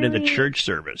what happened in the church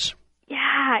service?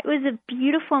 Yeah, it was a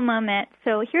beautiful moment.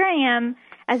 So here I am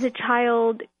as a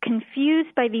child,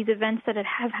 confused by these events that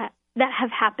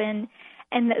have happened,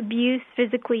 and the abuse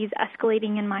physically is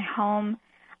escalating in my home.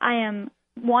 I am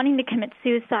wanting to commit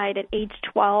suicide at age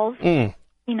 12,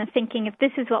 thinking if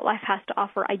this is what life has to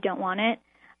offer, I don't want it.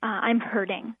 I'm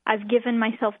hurting. I've given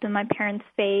myself to my parents'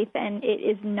 faith, and it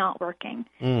is not working.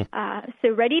 So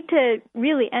ready to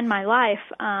really end my life,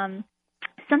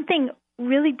 something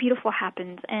really beautiful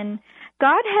happens. And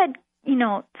God had,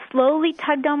 slowly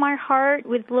tugged on my heart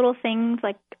with little things,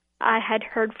 like I had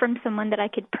heard from someone that I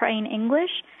could pray in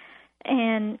English.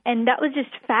 And that was just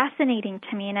fascinating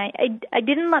to me. And I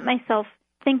didn't let myself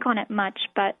think on it much,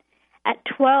 but at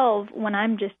 12, when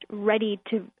I'm just ready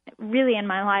to really end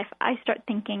my life, I start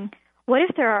thinking, what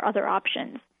if there are other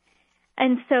options?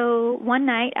 And so one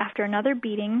night after another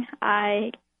beating,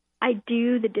 I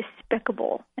do the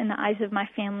despicable in the eyes of my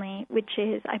family, which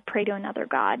is I pray to another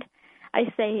God.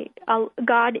 I say,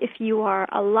 God, if you are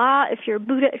Allah, if you're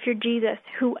Buddha, if you're Jesus,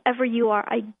 whoever you are,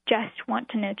 I just want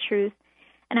to know truth.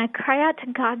 And I cry out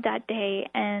to God that day,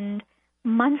 and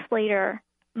months later,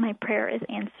 my prayer is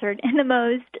answered in the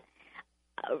most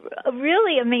a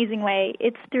really amazing way.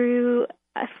 It's through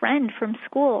a friend from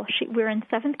school. We're in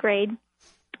 7th grade,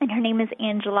 and her name is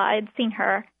Angela. I'd seen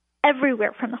her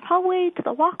everywhere, from the hallway to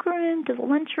the locker room to the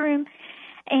lunchroom.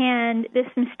 And this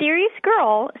mysterious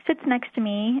girl sits next to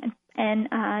me and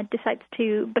decides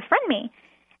to befriend me.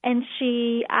 And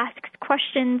she asks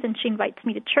questions, and she invites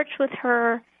me to church with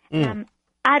her. And I'm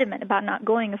adamant about not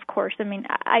going, of course.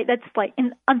 That's like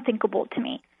unthinkable to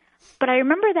me. But I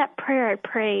remember that prayer I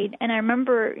prayed, and I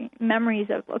remember memories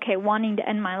of, wanting to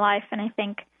end my life. And I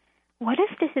think, what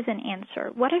if this is an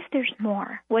answer? What if there's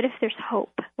more? What if there's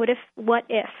hope? What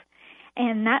if?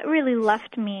 And that really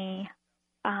left me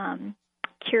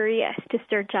curious to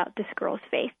search out this girl's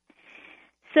faith.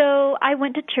 So I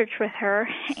went to church with her,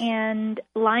 and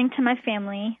lying to my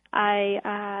family,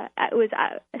 I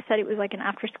said it was like an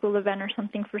after-school event or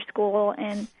something for school,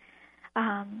 and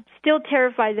still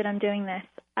terrified that I'm doing this,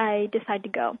 I decide to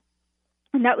go.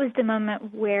 And that was the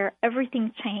moment where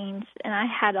everything changed, and I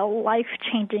had a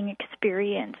life-changing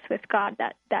experience with God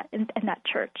in that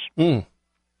church.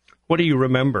 What do you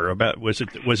remember about? Was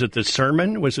it the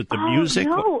sermon? Was it the music?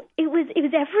 No, it was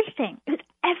everything. It was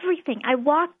everything. I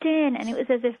walked in, and it was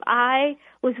as if I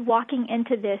was walking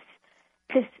into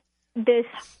this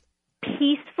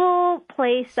peaceful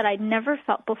place that I'd never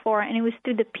felt before, and it was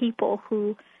through the people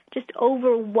who just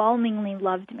overwhelmingly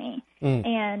loved me.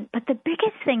 But the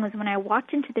biggest thing was when I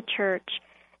walked into the church,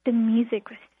 the music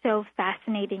was so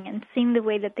fascinating, and seeing the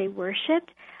way that they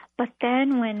worshiped. But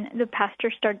then when the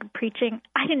pastor started preaching,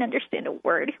 I didn't understand a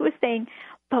word he was saying.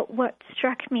 But what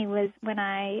struck me was when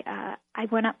I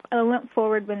went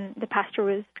forward when the pastor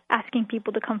was asking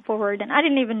people to come forward, and I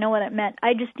didn't even know what it meant.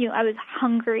 I just knew I was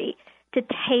hungry to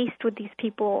taste what these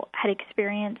people had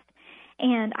experienced.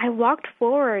 And I walked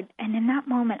forward, and in that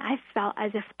moment, I felt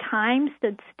as if time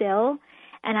stood still,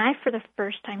 and I, for the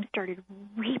first time, started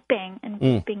weeping and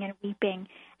weeping and weeping.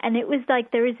 And it was like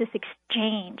there was this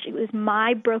exchange. It was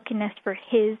my brokenness for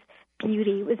his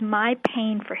beauty. It was my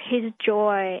pain for his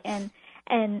joy. And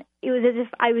it was as if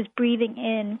I was breathing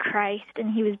in Christ,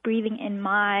 and he was breathing in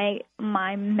my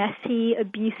messy,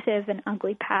 abusive, and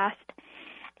ugly past.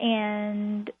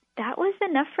 And that was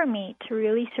enough for me to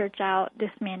really search out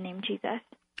this man named Jesus.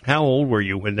 How old were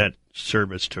you when that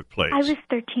service took place? I was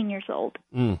 13 years old.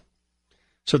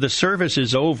 So the service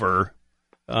is over.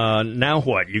 Now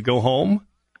what? You go home?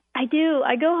 I do.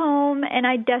 I go home, and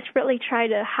I desperately try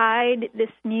to hide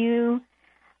this new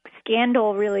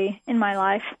scandal, really, in my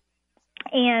life.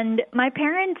 And my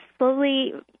parents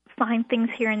slowly find things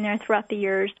here and there throughout the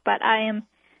years, but I am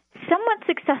somewhat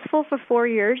successful for 4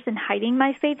 years in hiding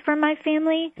my faith from my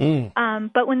family.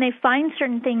 But when they find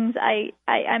certain things,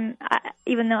 I'm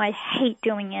even though I hate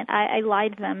doing it, I lie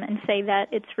to them and say that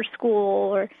it's for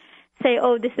school, or say,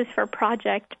 oh, this is for a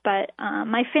project. But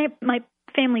my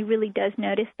family really does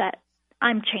notice that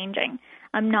I'm changing.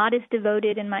 I'm not as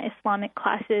devoted in my Islamic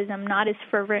classes. I'm not as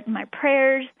fervent in my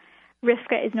prayers.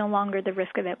 Rivka is no longer the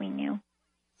Rivka that we knew.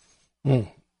 Hmm.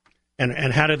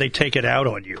 And how do they take it out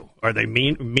on you? Are they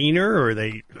meaner, or are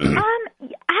they?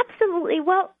 Absolutely.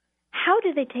 Well, how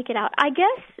do they take it out? I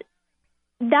guess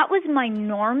that was my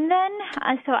norm then,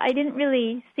 so I didn't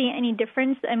really see any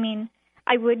difference. I mean,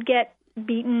 I would get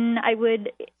beaten.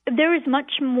 There was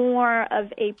much more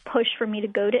of a push for me to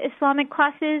go to Islamic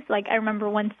classes. Like, I remember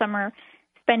one summer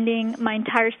spending my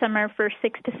entire summer for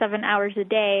 6 to 7 hours a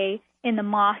day in the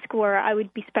mosque where I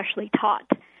would be specially taught.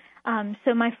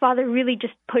 So my father really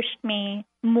just pushed me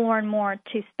more and more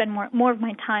to spend more of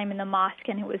my time in the mosque,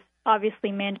 and it was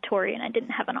obviously mandatory, and I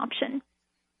didn't have an option.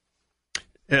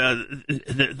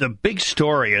 The big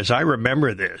story, as I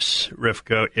remember this,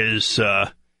 Rivka, is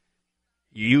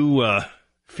you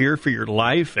fear for your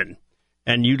life,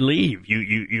 and you leave.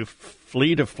 You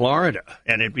flee to Florida,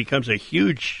 and it becomes a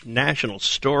huge national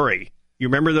story. You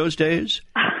remember those days?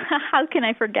 How can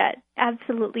I forget?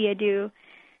 Absolutely, I do.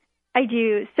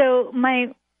 So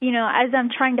as I'm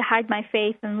trying to hide my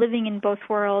faith and living in both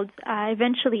worlds,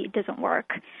 eventually it doesn't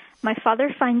work. My father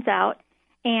finds out,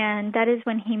 and that is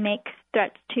when he makes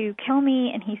threats to kill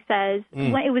me, and he says,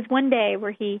 it was one day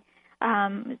where he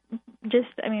banged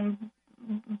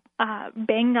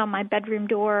on my bedroom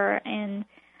door, and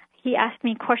he asked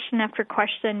me question after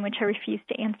question, which I refused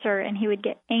to answer, and he would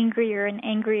get angrier and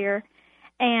angrier.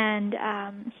 And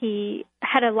he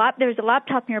had there was a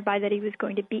laptop nearby that he was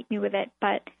going to beat me with it,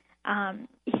 but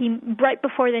right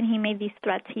before then he made these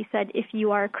threats. He said, "If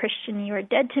you are a Christian, you are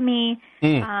dead to me."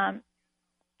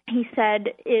 He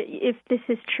said, "If this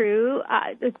is true,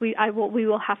 I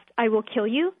will kill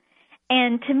you."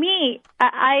 And to me,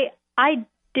 I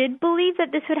did believe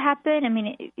that this would happen. I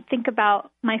mean, think about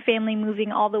my family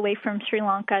moving all the way from Sri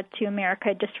Lanka to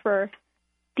America just for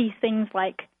these things,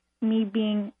 like me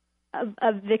being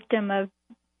a victim of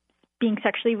being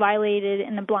sexually violated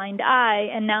in the blind eye,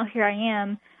 and now here I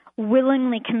am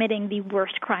willingly committing the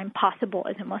worst crime possible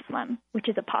as a Muslim, which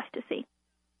is apostasy.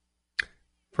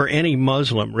 For any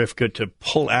Muslim, Rivka, to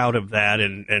pull out of that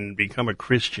and become a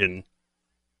Christian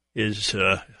is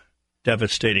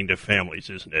devastating to families,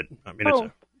 isn't it? I mean, it's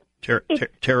a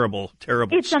terrible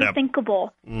it's step.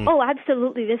 Unthinkable. Oh,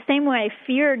 absolutely. The same way I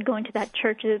feared going to that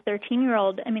church as a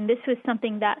 13-year-old. I mean, this was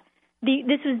something that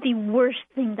this was the worst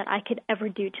thing that I could ever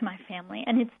do to my family,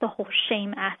 and it's the whole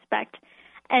shame aspect.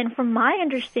 And from my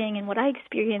understanding and what I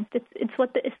experienced, it's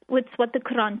what the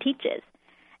Quran teaches.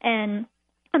 And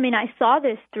I mean, I saw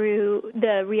this through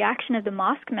the reaction of the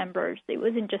mosque members. It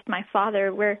wasn't just my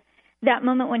father, where that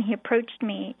moment when he approached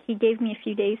me, he gave me a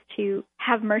few days to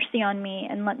have mercy on me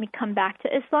and let me come back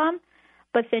to Islam.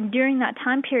 But then during that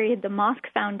time period, the mosque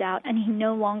found out, and he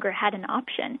no longer had an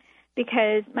option,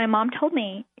 because my mom told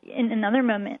me in another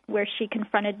moment where she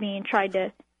confronted me and tried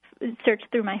to search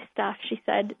through my stuff. She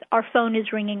said, "Our phone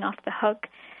is ringing off the hook.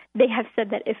 They have said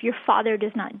that if your father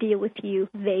does not deal with you,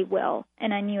 they will."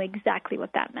 And I knew exactly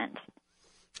what that meant.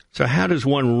 So how does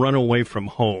one run away from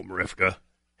home, Rivka?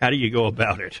 How do you go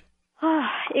about it?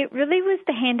 It really was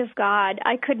the hand of God.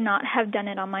 I could not have done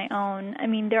it on my own. I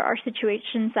mean, there are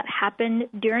situations that happened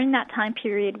during that time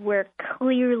period where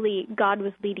clearly God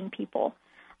was leading people.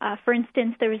 For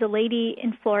instance, there was a lady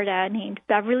in Florida named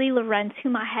Beverly Lorenz,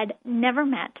 whom I had never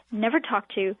met, never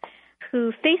talked to,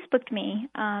 who Facebooked me,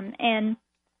 and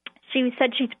she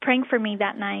said she's praying for me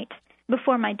that night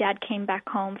before my dad came back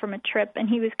home from a trip, and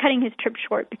he was cutting his trip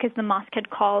short because the mosque had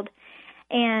called.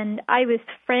 And I was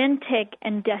frantic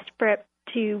and desperate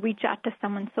to reach out to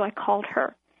someone, so I called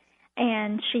her.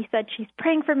 And she said she's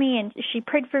praying for me, and she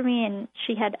prayed for me, and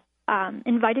she had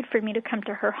invited for me to come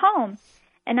to her home.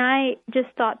 And I just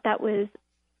thought that was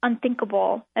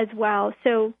unthinkable as well.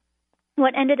 So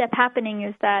what ended up happening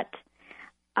is that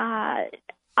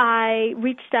I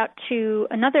reached out to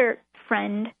another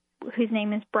friend whose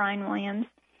name is Brian Williams,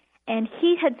 and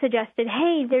he had suggested,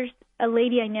 "Hey, there's a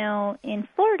lady I know in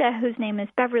Florida whose name is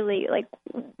Beverly. Like,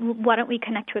 why don't we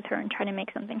connect with her and try to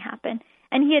make something happen?"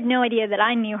 And he had no idea that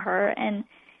I knew her. And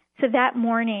so that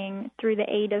morning, through the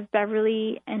aid of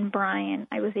Beverly and Brian,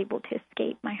 I was able to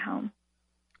escape my home.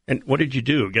 And what did you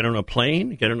do? Get on a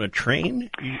plane? Get on a train?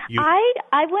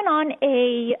 I went on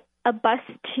a bus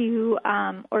to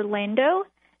Orlando.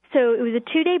 So it was a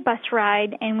 2-day bus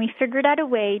ride, and we figured out a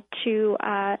way to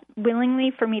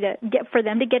willingly for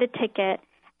them to get a ticket.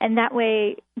 And that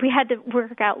way we had to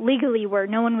work out legally where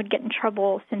no one would get in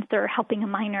trouble since they're helping a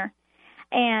minor.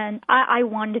 And I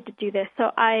wanted to do this.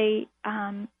 So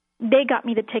they got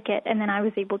me the ticket, and then I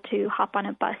was able to hop on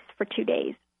a bus for 2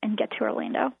 days and get to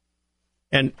Orlando.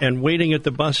 And waiting at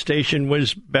the bus station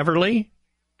was Beverly?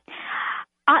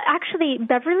 Actually,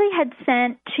 Beverly had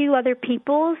sent 2 other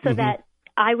people so that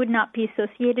I would not be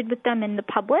associated with them in the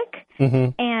public.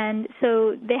 And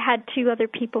so they had 2 other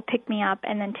people pick me up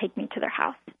and then take me to their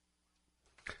house.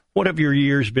 What have your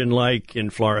years been like in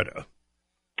Florida?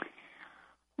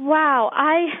 Wow.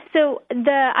 I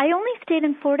only stayed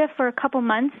in Florida for a couple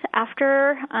months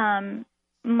after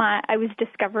I was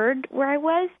discovered where I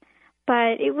was,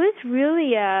 but it was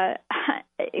really a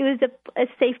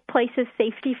safe place of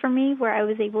safety for me where I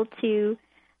was able to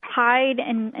hide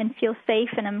and feel safe,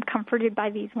 and I'm comforted by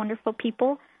these wonderful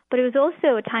people. But it was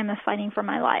also a time of fighting for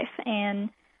my life, and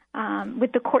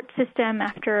with the court system,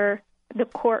 after the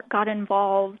court got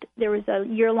involved, there was a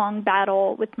year-long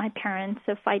battle with my parents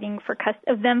of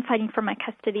them fighting for my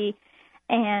custody,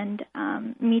 and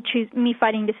me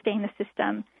fighting to stay in the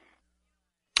system.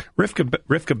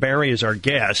 Rivka Barry is our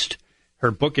guest.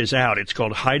 Her book is out. It's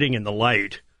called Hiding in the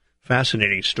Light.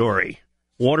 Fascinating story.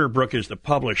 Waterbrook is the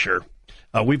publisher.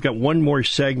 We've got one more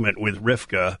segment with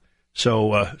Rivka,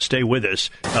 so stay with us.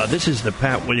 This is the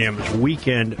Pat Williams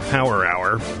Weekend Power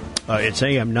Hour. It's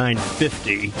AM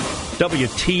 950,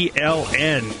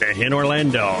 WTLN in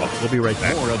Orlando. We'll be right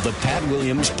back. More of the Pat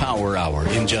Williams Power Hour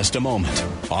in just a moment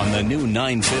on the new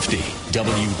 950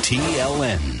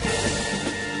 WTLN.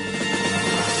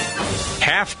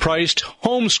 Half-priced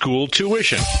homeschool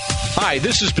tuition. Hi,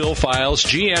 this is Bill Files,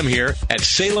 GM here at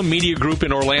Salem Media Group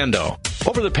in Orlando.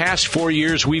 Over the past 4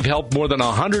 years, we've helped more than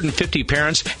 150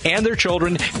 parents and their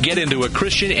children get into a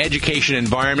Christian education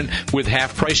environment with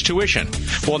half-price tuition.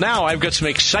 Well, now I've got some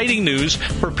exciting news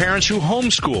for parents who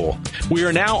homeschool. We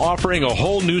are now offering a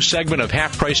whole new segment of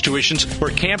half-price tuitions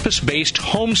for campus-based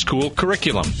homeschool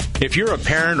curriculum. If you're a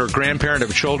parent or grandparent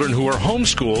of children who are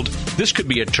homeschooled, this could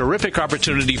be a terrific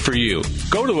opportunity for you.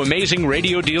 Go to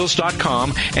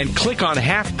AmazingRadioDeals.com and click on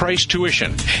half-price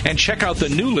tuition and check out the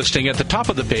new listing at the top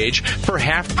of the page for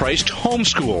half-priced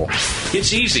homeschool.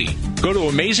 It's easy. Go to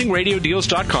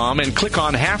AmazingRadioDeals.com and click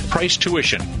on half-price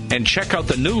tuition and check out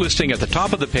the new listing at the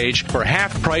top of the page for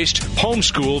half-priced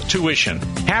homeschool tuition.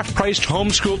 Half-priced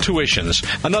homeschool tuitions.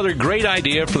 Another great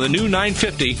idea for the new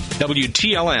 950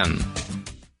 WTLN.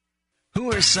 Who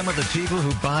are some of the people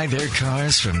who buy their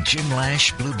cars from Jim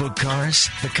Lash Blue Book Cars?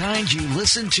 The kind you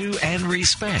listen to and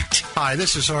respect. Hi,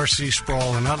 this is R.C.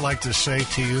 Sproul, and I'd like to say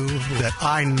to you that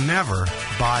I never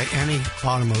buy any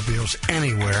automobiles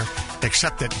anywhere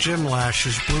except at Jim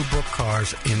Lash's Blue Book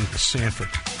Cars in Sanford.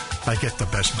 I get the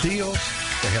best deals.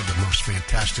 They have the most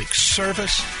fantastic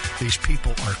service. These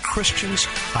people are Christians.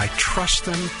 I trust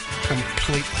them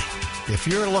completely. If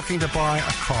you're looking to buy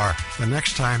a car, the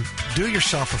next time, do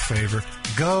yourself a favor.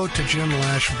 Go to Jim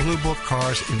Lash Blue Book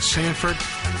Cars in Sanford,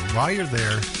 and while you're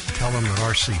there, tell them that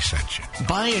RC sent you.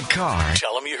 Buy a car.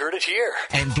 Tell them you heard it here.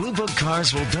 And Blue Book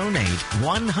Cars will donate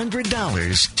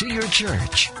 $100 to your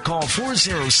church. Call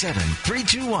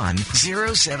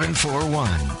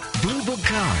 407-321-0741. Blue Book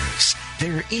Cars.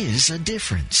 There is a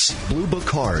difference. Blue Book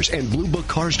Cars and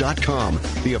BlueBookCars.com,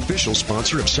 the official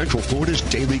sponsor of Central Florida's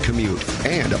Daily Commute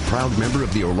and a proud member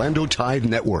of the Orlando Tide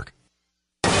Network.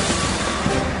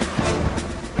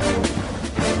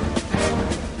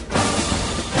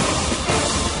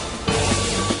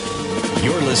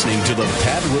 You're listening to the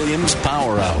Pat Williams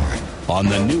Power Hour on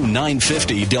the new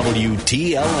 950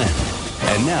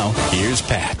 WTLN. And now, here's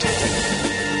Pat.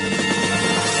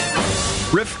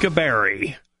 Rivka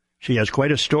Barry. She has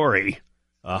quite a story.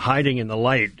 Hiding in the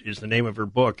Light is the name of her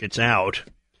book. It's out.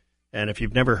 And if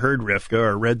you've never heard Rivka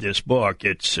or read this book,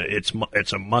 it's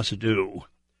a must-do.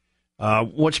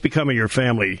 What's become of your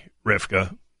family,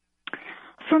 Rivka?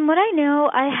 From what I know,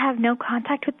 I have no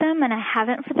contact with them, and I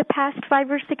haven't for the past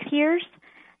 5 or 6 years.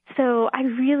 So I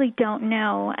really don't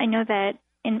know. I know that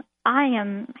I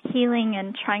am healing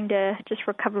and trying to just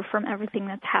recover from everything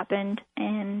that's happened,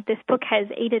 and this book has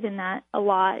aided in that a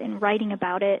lot, in writing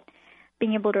about it,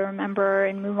 being able to remember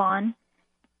and move on.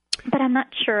 But I'm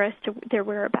not sure as to their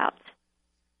whereabouts.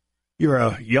 You're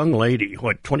a young lady,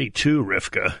 22,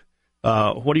 Rivka.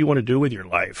 What do you want to do with your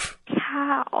life?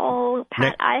 Yeah,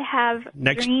 Pat, I have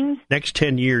dreams. Next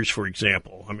 10 years, for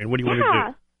example. I mean, what do you want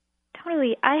to do?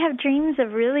 Totally. I have dreams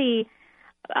of really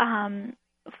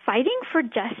fighting for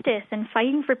justice and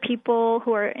fighting for people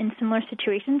who are in similar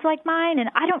situations like mine. And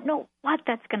I don't know what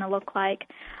that's going to look like,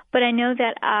 but I know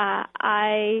that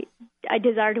I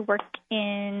desire to work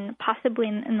possibly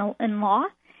in law.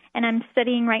 And I'm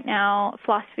studying right now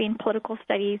philosophy and political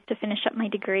studies to finish up my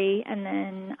degree, and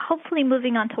then hopefully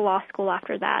moving on to law school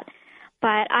after that.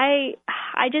 But I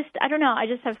don't know. I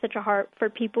just have such a heart for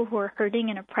people who are hurting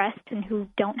and oppressed and who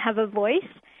don't have a voice.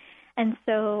 And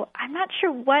so I'm not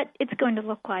sure what it's going to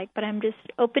look like, but I'm just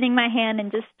opening my hand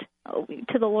and just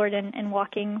to the Lord and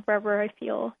walking wherever I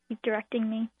feel He's directing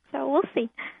me. So we'll see.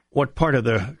 What part of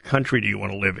the country do you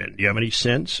want to live in? Do you have any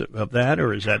sense of that,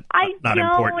 or is that not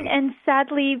important? I don't, and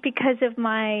sadly, because of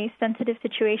my sensitive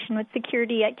situation with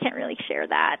security, I can't really share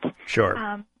that.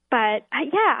 Sure. But,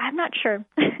 I'm not sure.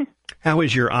 How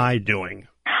is your eye doing?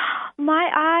 My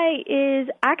eye is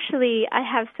actually, I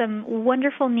have some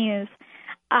wonderful news.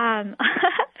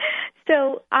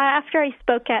 So after I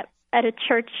spoke at a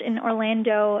church in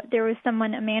Orlando, there was a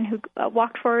man who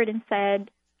walked forward and said,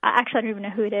 actually I don't even know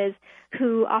who it is,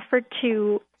 who offered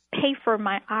to pay for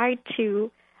my eye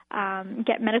to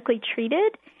get medically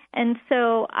treated. And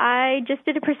so I just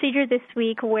did a procedure this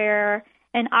week where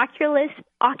an ocularist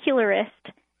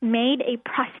made a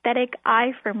prosthetic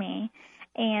eye for me,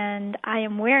 and I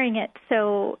am wearing it.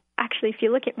 So actually, if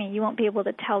you look at me, you won't be able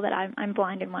to tell that I'm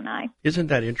blind in one eye. Isn't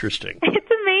that interesting?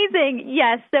 It's amazing.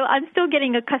 Yes. So I'm still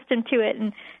getting accustomed to it,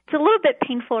 and it's a little bit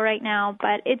painful right now,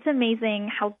 but it's amazing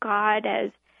how God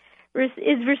is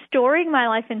restoring my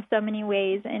life in so many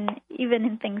ways, and even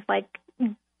in things like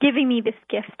giving me this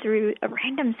gift through a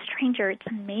random stranger. It's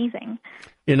amazing.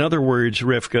 In other words,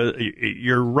 Rivka,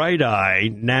 your right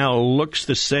eye now looks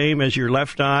the same as your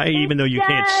left eye, even though you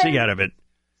can't see out of it.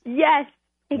 Yes,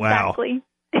 exactly.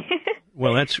 Wow.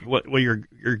 Well, that's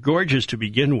you're gorgeous to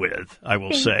begin with, I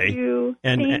will say. Thank you.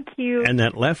 Thank you. And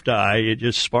that left eye, it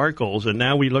just sparkles. And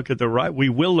now we will look at the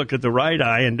right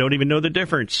eye and don't even know the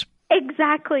difference.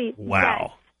 Exactly.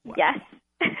 Wow. Yes.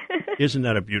 Isn't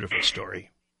that a beautiful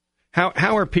story?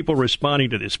 How are people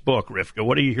responding to this book, Rivka?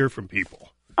 What do you hear from people?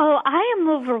 Oh, I am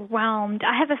overwhelmed.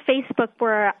 I have a Facebook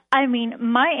where,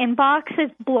 my inbox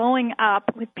is blowing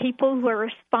up with people who are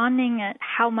responding at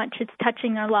how much it's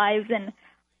touching their lives. And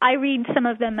I read some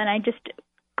of them and I just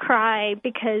cry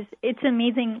because it's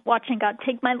amazing watching God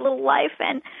take my little life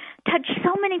and touch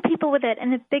so many people with it.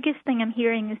 And the biggest thing I'm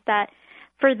hearing is that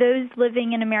for those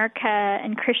living in America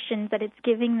and Christians, that it's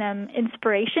giving them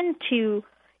inspiration to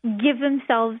give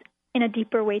themselves in a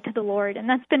deeper way to the Lord. And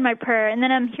that's been my prayer. And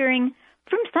then I'm hearing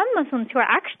from some Muslims who are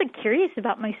actually curious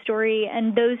about my story,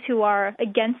 and those who are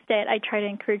against it, I try to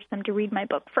encourage them to read my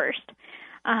book first.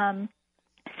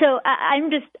 So I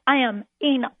am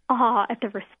in awe at the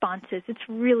responses. It's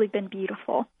really been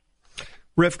beautiful.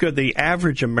 Rivka, the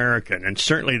average American, and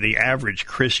certainly the average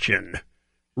Christian,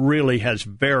 really has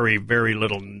very, very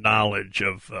little knowledge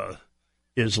of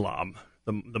Islam,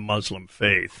 the Muslim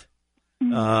faith.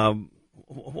 Mm-hmm.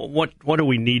 What do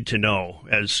we need to know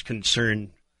as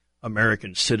concerned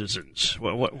American citizens?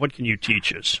 What can you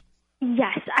teach us?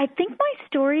 Yes, I think my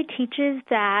story teaches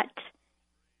that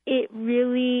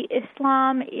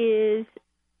Islam is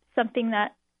something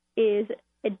that is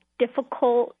a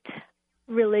difficult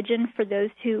religion for those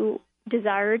who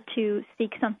desire to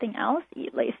seek something else,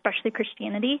 especially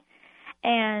Christianity.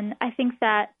 And I think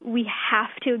that we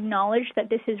have to acknowledge that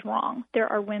this is wrong. There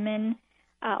are women,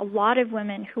 a lot of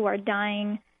women who are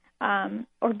dying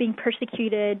or being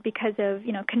persecuted because of,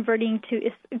 converting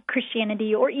to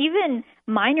Christianity, or even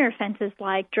minor offenses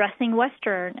like dressing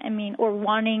Western, or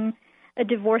wanting a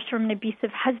divorce from an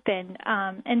abusive husband.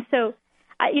 And so,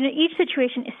 each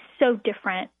situation is so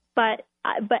different, but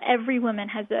every woman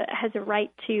has a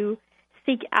right to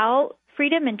seek out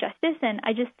freedom and justice. And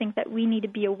I just think that we need to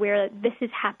be aware that this is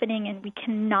happening and we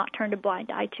cannot turn a blind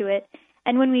eye to it.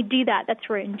 And when we do that, that's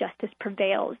where injustice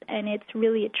prevails. And it's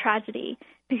really a tragedy,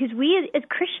 because we as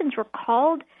Christians were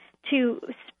called to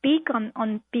speak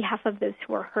on behalf of those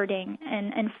who are hurting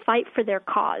and fight for their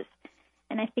cause.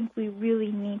 And I think we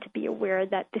really need to be aware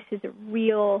that this is a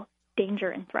real danger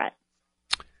and threat.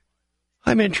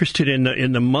 I'm interested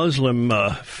in the Muslim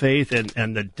faith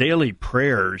and the daily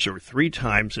prayers, or 3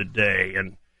 times a day.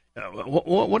 And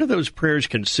what do those prayers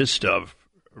consist of,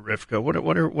 Rivka?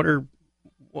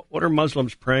 What are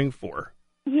Muslims praying for?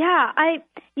 Yeah,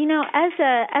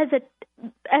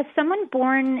 as someone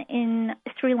born in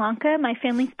Sri Lanka, my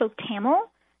family spoke Tamil.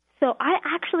 So I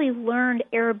actually learned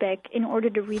Arabic in order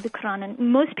to read the Quran, and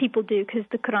most people do because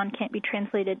the Quran can't be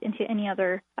translated into any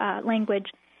other language.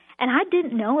 And I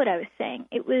didn't know what I was saying.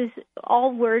 It was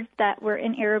all words that were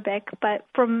in Arabic, but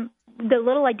from the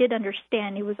little I did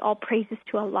understand, it was all praises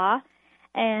to Allah.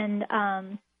 And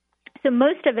so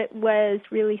most of it was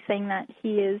really saying that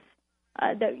He is,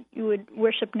 that you would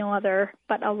worship no other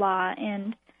but Allah.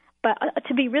 But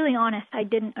to be really honest, I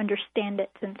didn't understand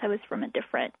it since I was from a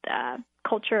different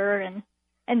culture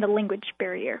and the language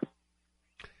barrier.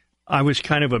 I was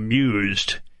kind of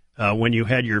amused when you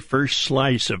had your first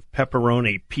slice of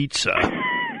pepperoni pizza,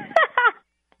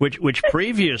 which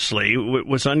previously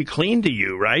was unclean to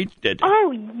you, right?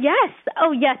 Oh, Yes.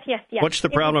 Oh, yes. What's the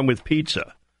problem with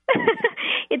pizza?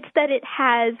 It's that it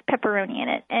has pepperoni in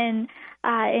it. And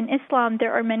in Islam,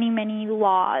 there are many, many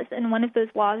laws. And one of those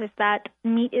laws is that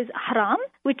meat is haram,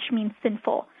 which means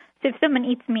sinful. So if someone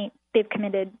eats meat, they've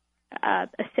committed a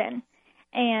sin.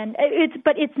 And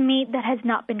it's meat that has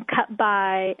not been cut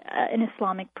by an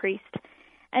Islamic priest.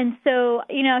 And so,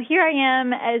 here I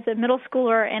am as a middle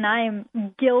schooler, and I am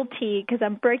guilty because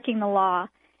I'm breaking the law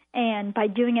and by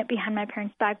doing it behind my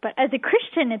parents' back. But as a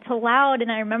Christian, it's allowed, and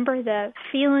I remember the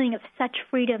feeling of such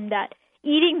freedom that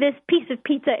eating this piece of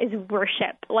pizza is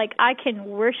worship. Like, I can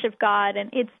worship God, and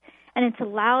it's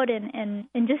allowed, and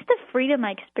just the freedom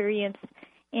I experienced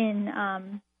in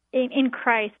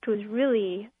Christ was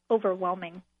really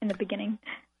overwhelming in the beginning.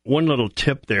 One little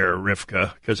tip there,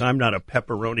 Rivka, because I'm not a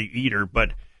pepperoni eater,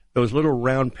 but those little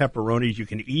round pepperonis, you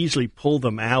can easily pull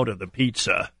them out of the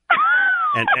pizza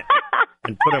and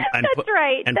put them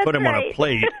put them on a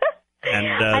plate.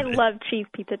 And I love cheese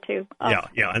pizza too. Oh,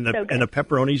 yeah, and the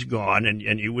pepperoni's gone,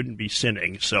 and you wouldn't be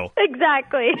sinning. So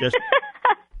exactly.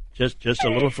 Just a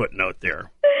little footnote there.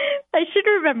 I should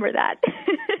remember that.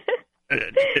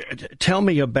 Tell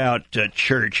me about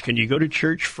church. Can you go to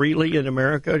church freely in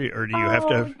America, or do you have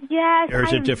to? Yes, or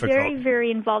is it difficult? I'm very,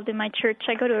 very involved in my church.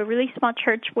 I go to a really small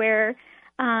church where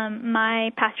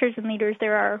my pastors and leaders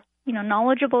there are,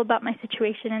 knowledgeable about my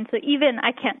situation, and so even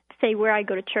I can't say where I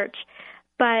go to church,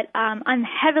 but I'm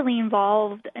heavily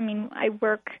involved. I mean, I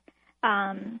work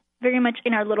very much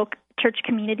in our little church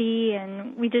community,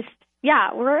 and we're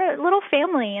a little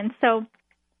family, and so.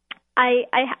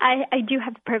 I do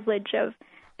have the privilege of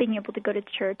being able to go to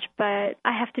church, but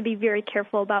I have to be very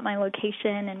careful about my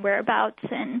location and whereabouts,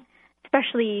 and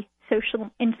especially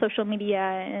in social media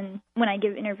and when I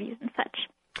give interviews and such.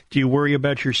 Do you worry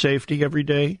about your safety every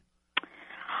day?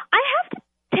 I have to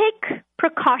take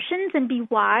precautions and be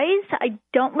wise. I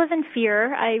don't live in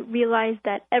fear. I realize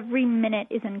that every minute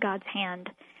is in God's hand.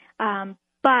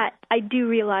 But I do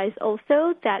realize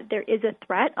also that there is a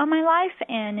threat on my life,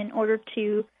 and in order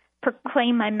to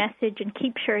proclaim my message and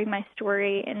keep sharing my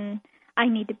story, and I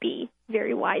need to be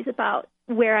very wise about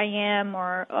where I am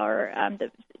or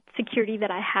the security that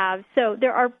I have. So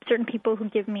there are certain people who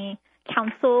give me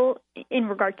counsel in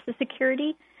regards to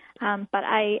security, but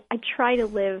I try to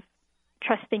live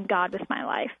trusting God with my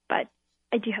life, but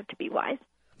I do have to be wise.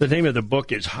 The name of the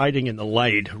book is Hiding in the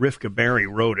Light. Rivka Barry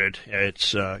wrote it.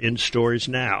 It's in stores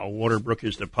now. Waterbrook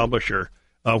is the publisher.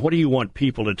 What do you want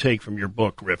people to take from your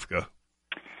book, Rivka?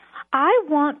 I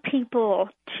want people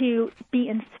to be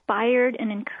inspired and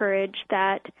encouraged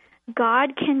that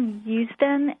God can use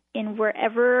them in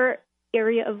wherever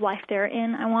area of life they're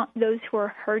in. I want those who are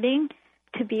hurting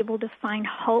to be able to find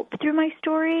hope through my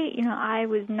story. I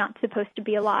was not supposed to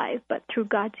be alive, but through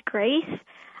God's grace,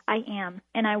 I am.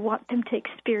 And I want them to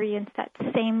experience that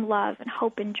same love and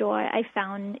hope and joy I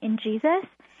found in Jesus.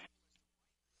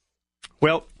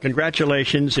 Well,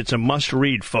 congratulations. It's a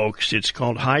must-read, folks. It's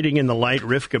called Hiding in the Light.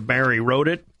 Rivka Barry wrote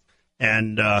it,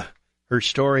 and her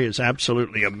story is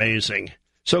absolutely amazing.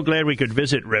 So glad we could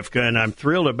visit, Rivka, and I'm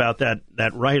thrilled about that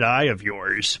right eye of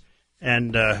yours,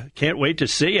 and can't wait to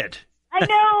see it. I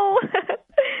know.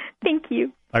 Thank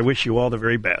you. I wish you all the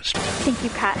very best. Thank you,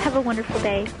 Pat. Have a wonderful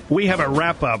day. We have a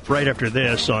wrap-up right after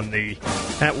this on the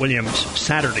Pat Williams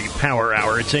Saturday Power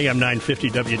Hour. It's AM 950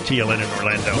 WTLN in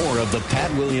Orlando. More of the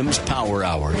Pat Williams Power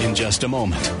Hour in just a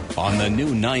moment on the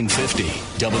new 950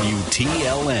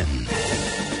 WTLN.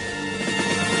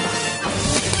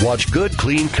 Watch good,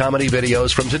 clean comedy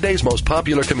videos from today's most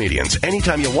popular comedians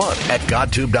anytime you want at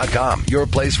GodTube.com, your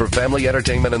place for family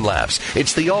entertainment and laughs.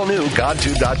 It's the all-new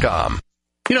GodTube.com.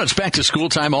 It's back to school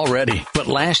time already. But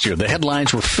last year, the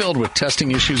headlines were filled with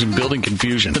testing issues and building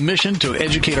confusion. The mission to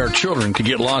educate our children could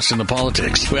get lost in the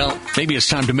politics. Well, maybe it's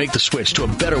time to make the switch to a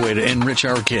better way to enrich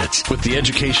our kids with the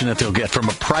education that they'll get from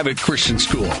a private Christian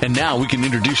school. And now we can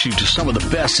introduce you to some of the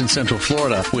best in Central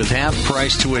Florida with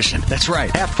half-price tuition. That's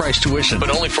right, half-price tuition, but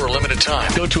only for a limited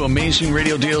time. Go to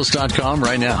AmazingRadioDeals.com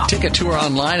right now. Take a tour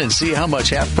online and see how much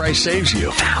half-price saves you.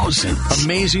 Thousands.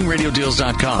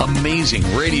 AmazingRadioDeals.com.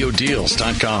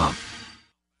 AmazingRadioDeals.com.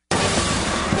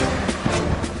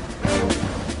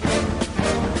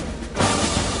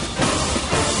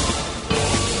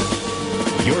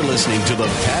 You're listening to the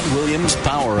Pat Williams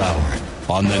Power Hour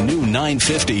on the new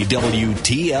 950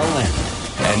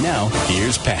 WTLN. And now,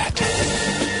 here's Pat.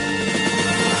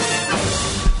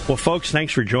 Well, folks,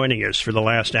 thanks for joining us for the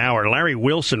last hour. Larry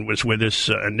Wilson was with us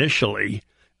initially,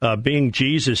 being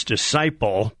Jesus'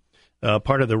 disciple,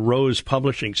 part of the Rose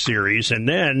Publishing series. And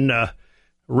then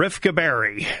Rivka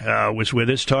Barry was with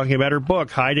us talking about her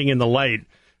book, Hiding in the Light.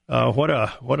 What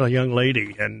a young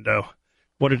lady. And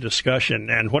What a discussion,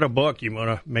 and what a book. You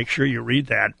want to make sure you read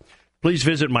that. Please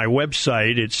visit my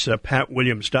website. It's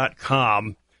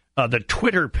patwilliams.com. The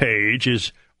Twitter page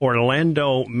is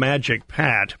Orlando Magic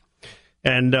Pat.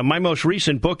 And my most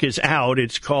recent book is out.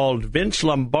 It's called Vince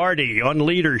Lombardi on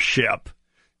Leadership,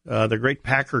 the great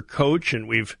Packer coach, and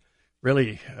we've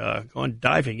really gone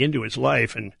diving into his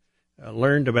life and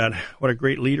learned about what a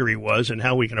great leader he was and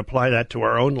how we can apply that to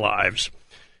our own lives.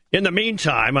 In the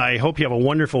meantime, I hope you have a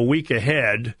wonderful week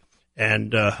ahead,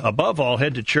 and above all,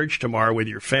 head to church tomorrow with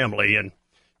your family and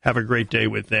have a great day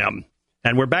with them.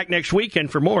 And we're back next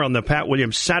weekend for more on the Pat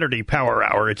Williams Saturday Power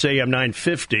Hour. It's AM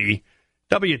 950,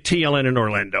 WTLN in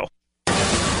Orlando.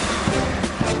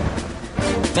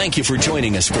 Thank you for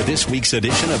joining us for this week's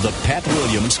edition of the Pat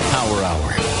Williams Power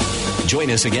Hour.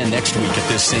 Join us again next week at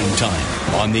this same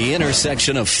time on the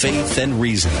intersection of faith and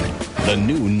reason. The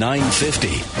new 950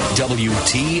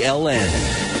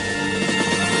 WTLN.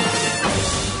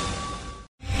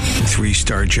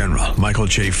 3-star General Michael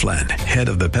J. Flynn, head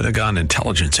of the Pentagon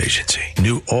Intelligence Agency,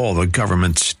 knew all the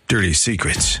government's dirty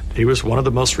secrets. He was one of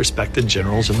the most respected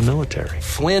generals in the military.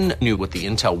 Flynn knew what the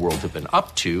intel world had been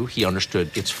up to. He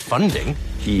understood its funding.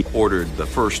 He ordered the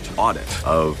first audit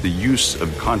of the use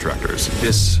of contractors.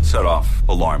 This set off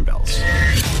alarm bells.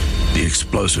 The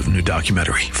explosive new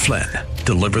documentary, Flynn,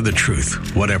 Deliver the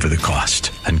Truth, Whatever the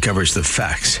Cost, uncovers the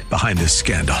facts behind this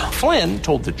scandal. Flynn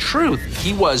told the truth.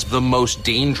 He was the most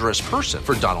dangerous person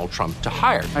for Donald Trump to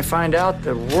hire. I find out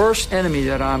the worst enemy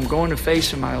that I'm going to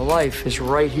face in my life is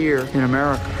right here in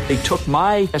America. They took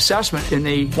my assessment and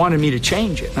they wanted me to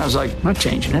change it. And I was like, I'm not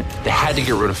changing it. They had to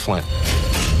get rid of Flynn.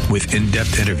 With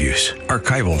in-depth interviews,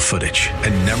 archival footage,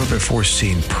 and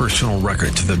never-before-seen personal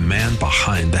records of the man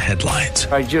behind the headlines.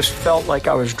 I just felt like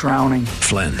I was drowning.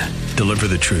 Flynn, Deliver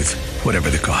the Truth, Whatever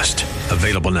the Cost.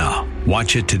 Available now.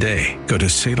 Watch it today. Go to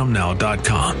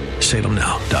salemnow.com.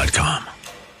 salemnow.com.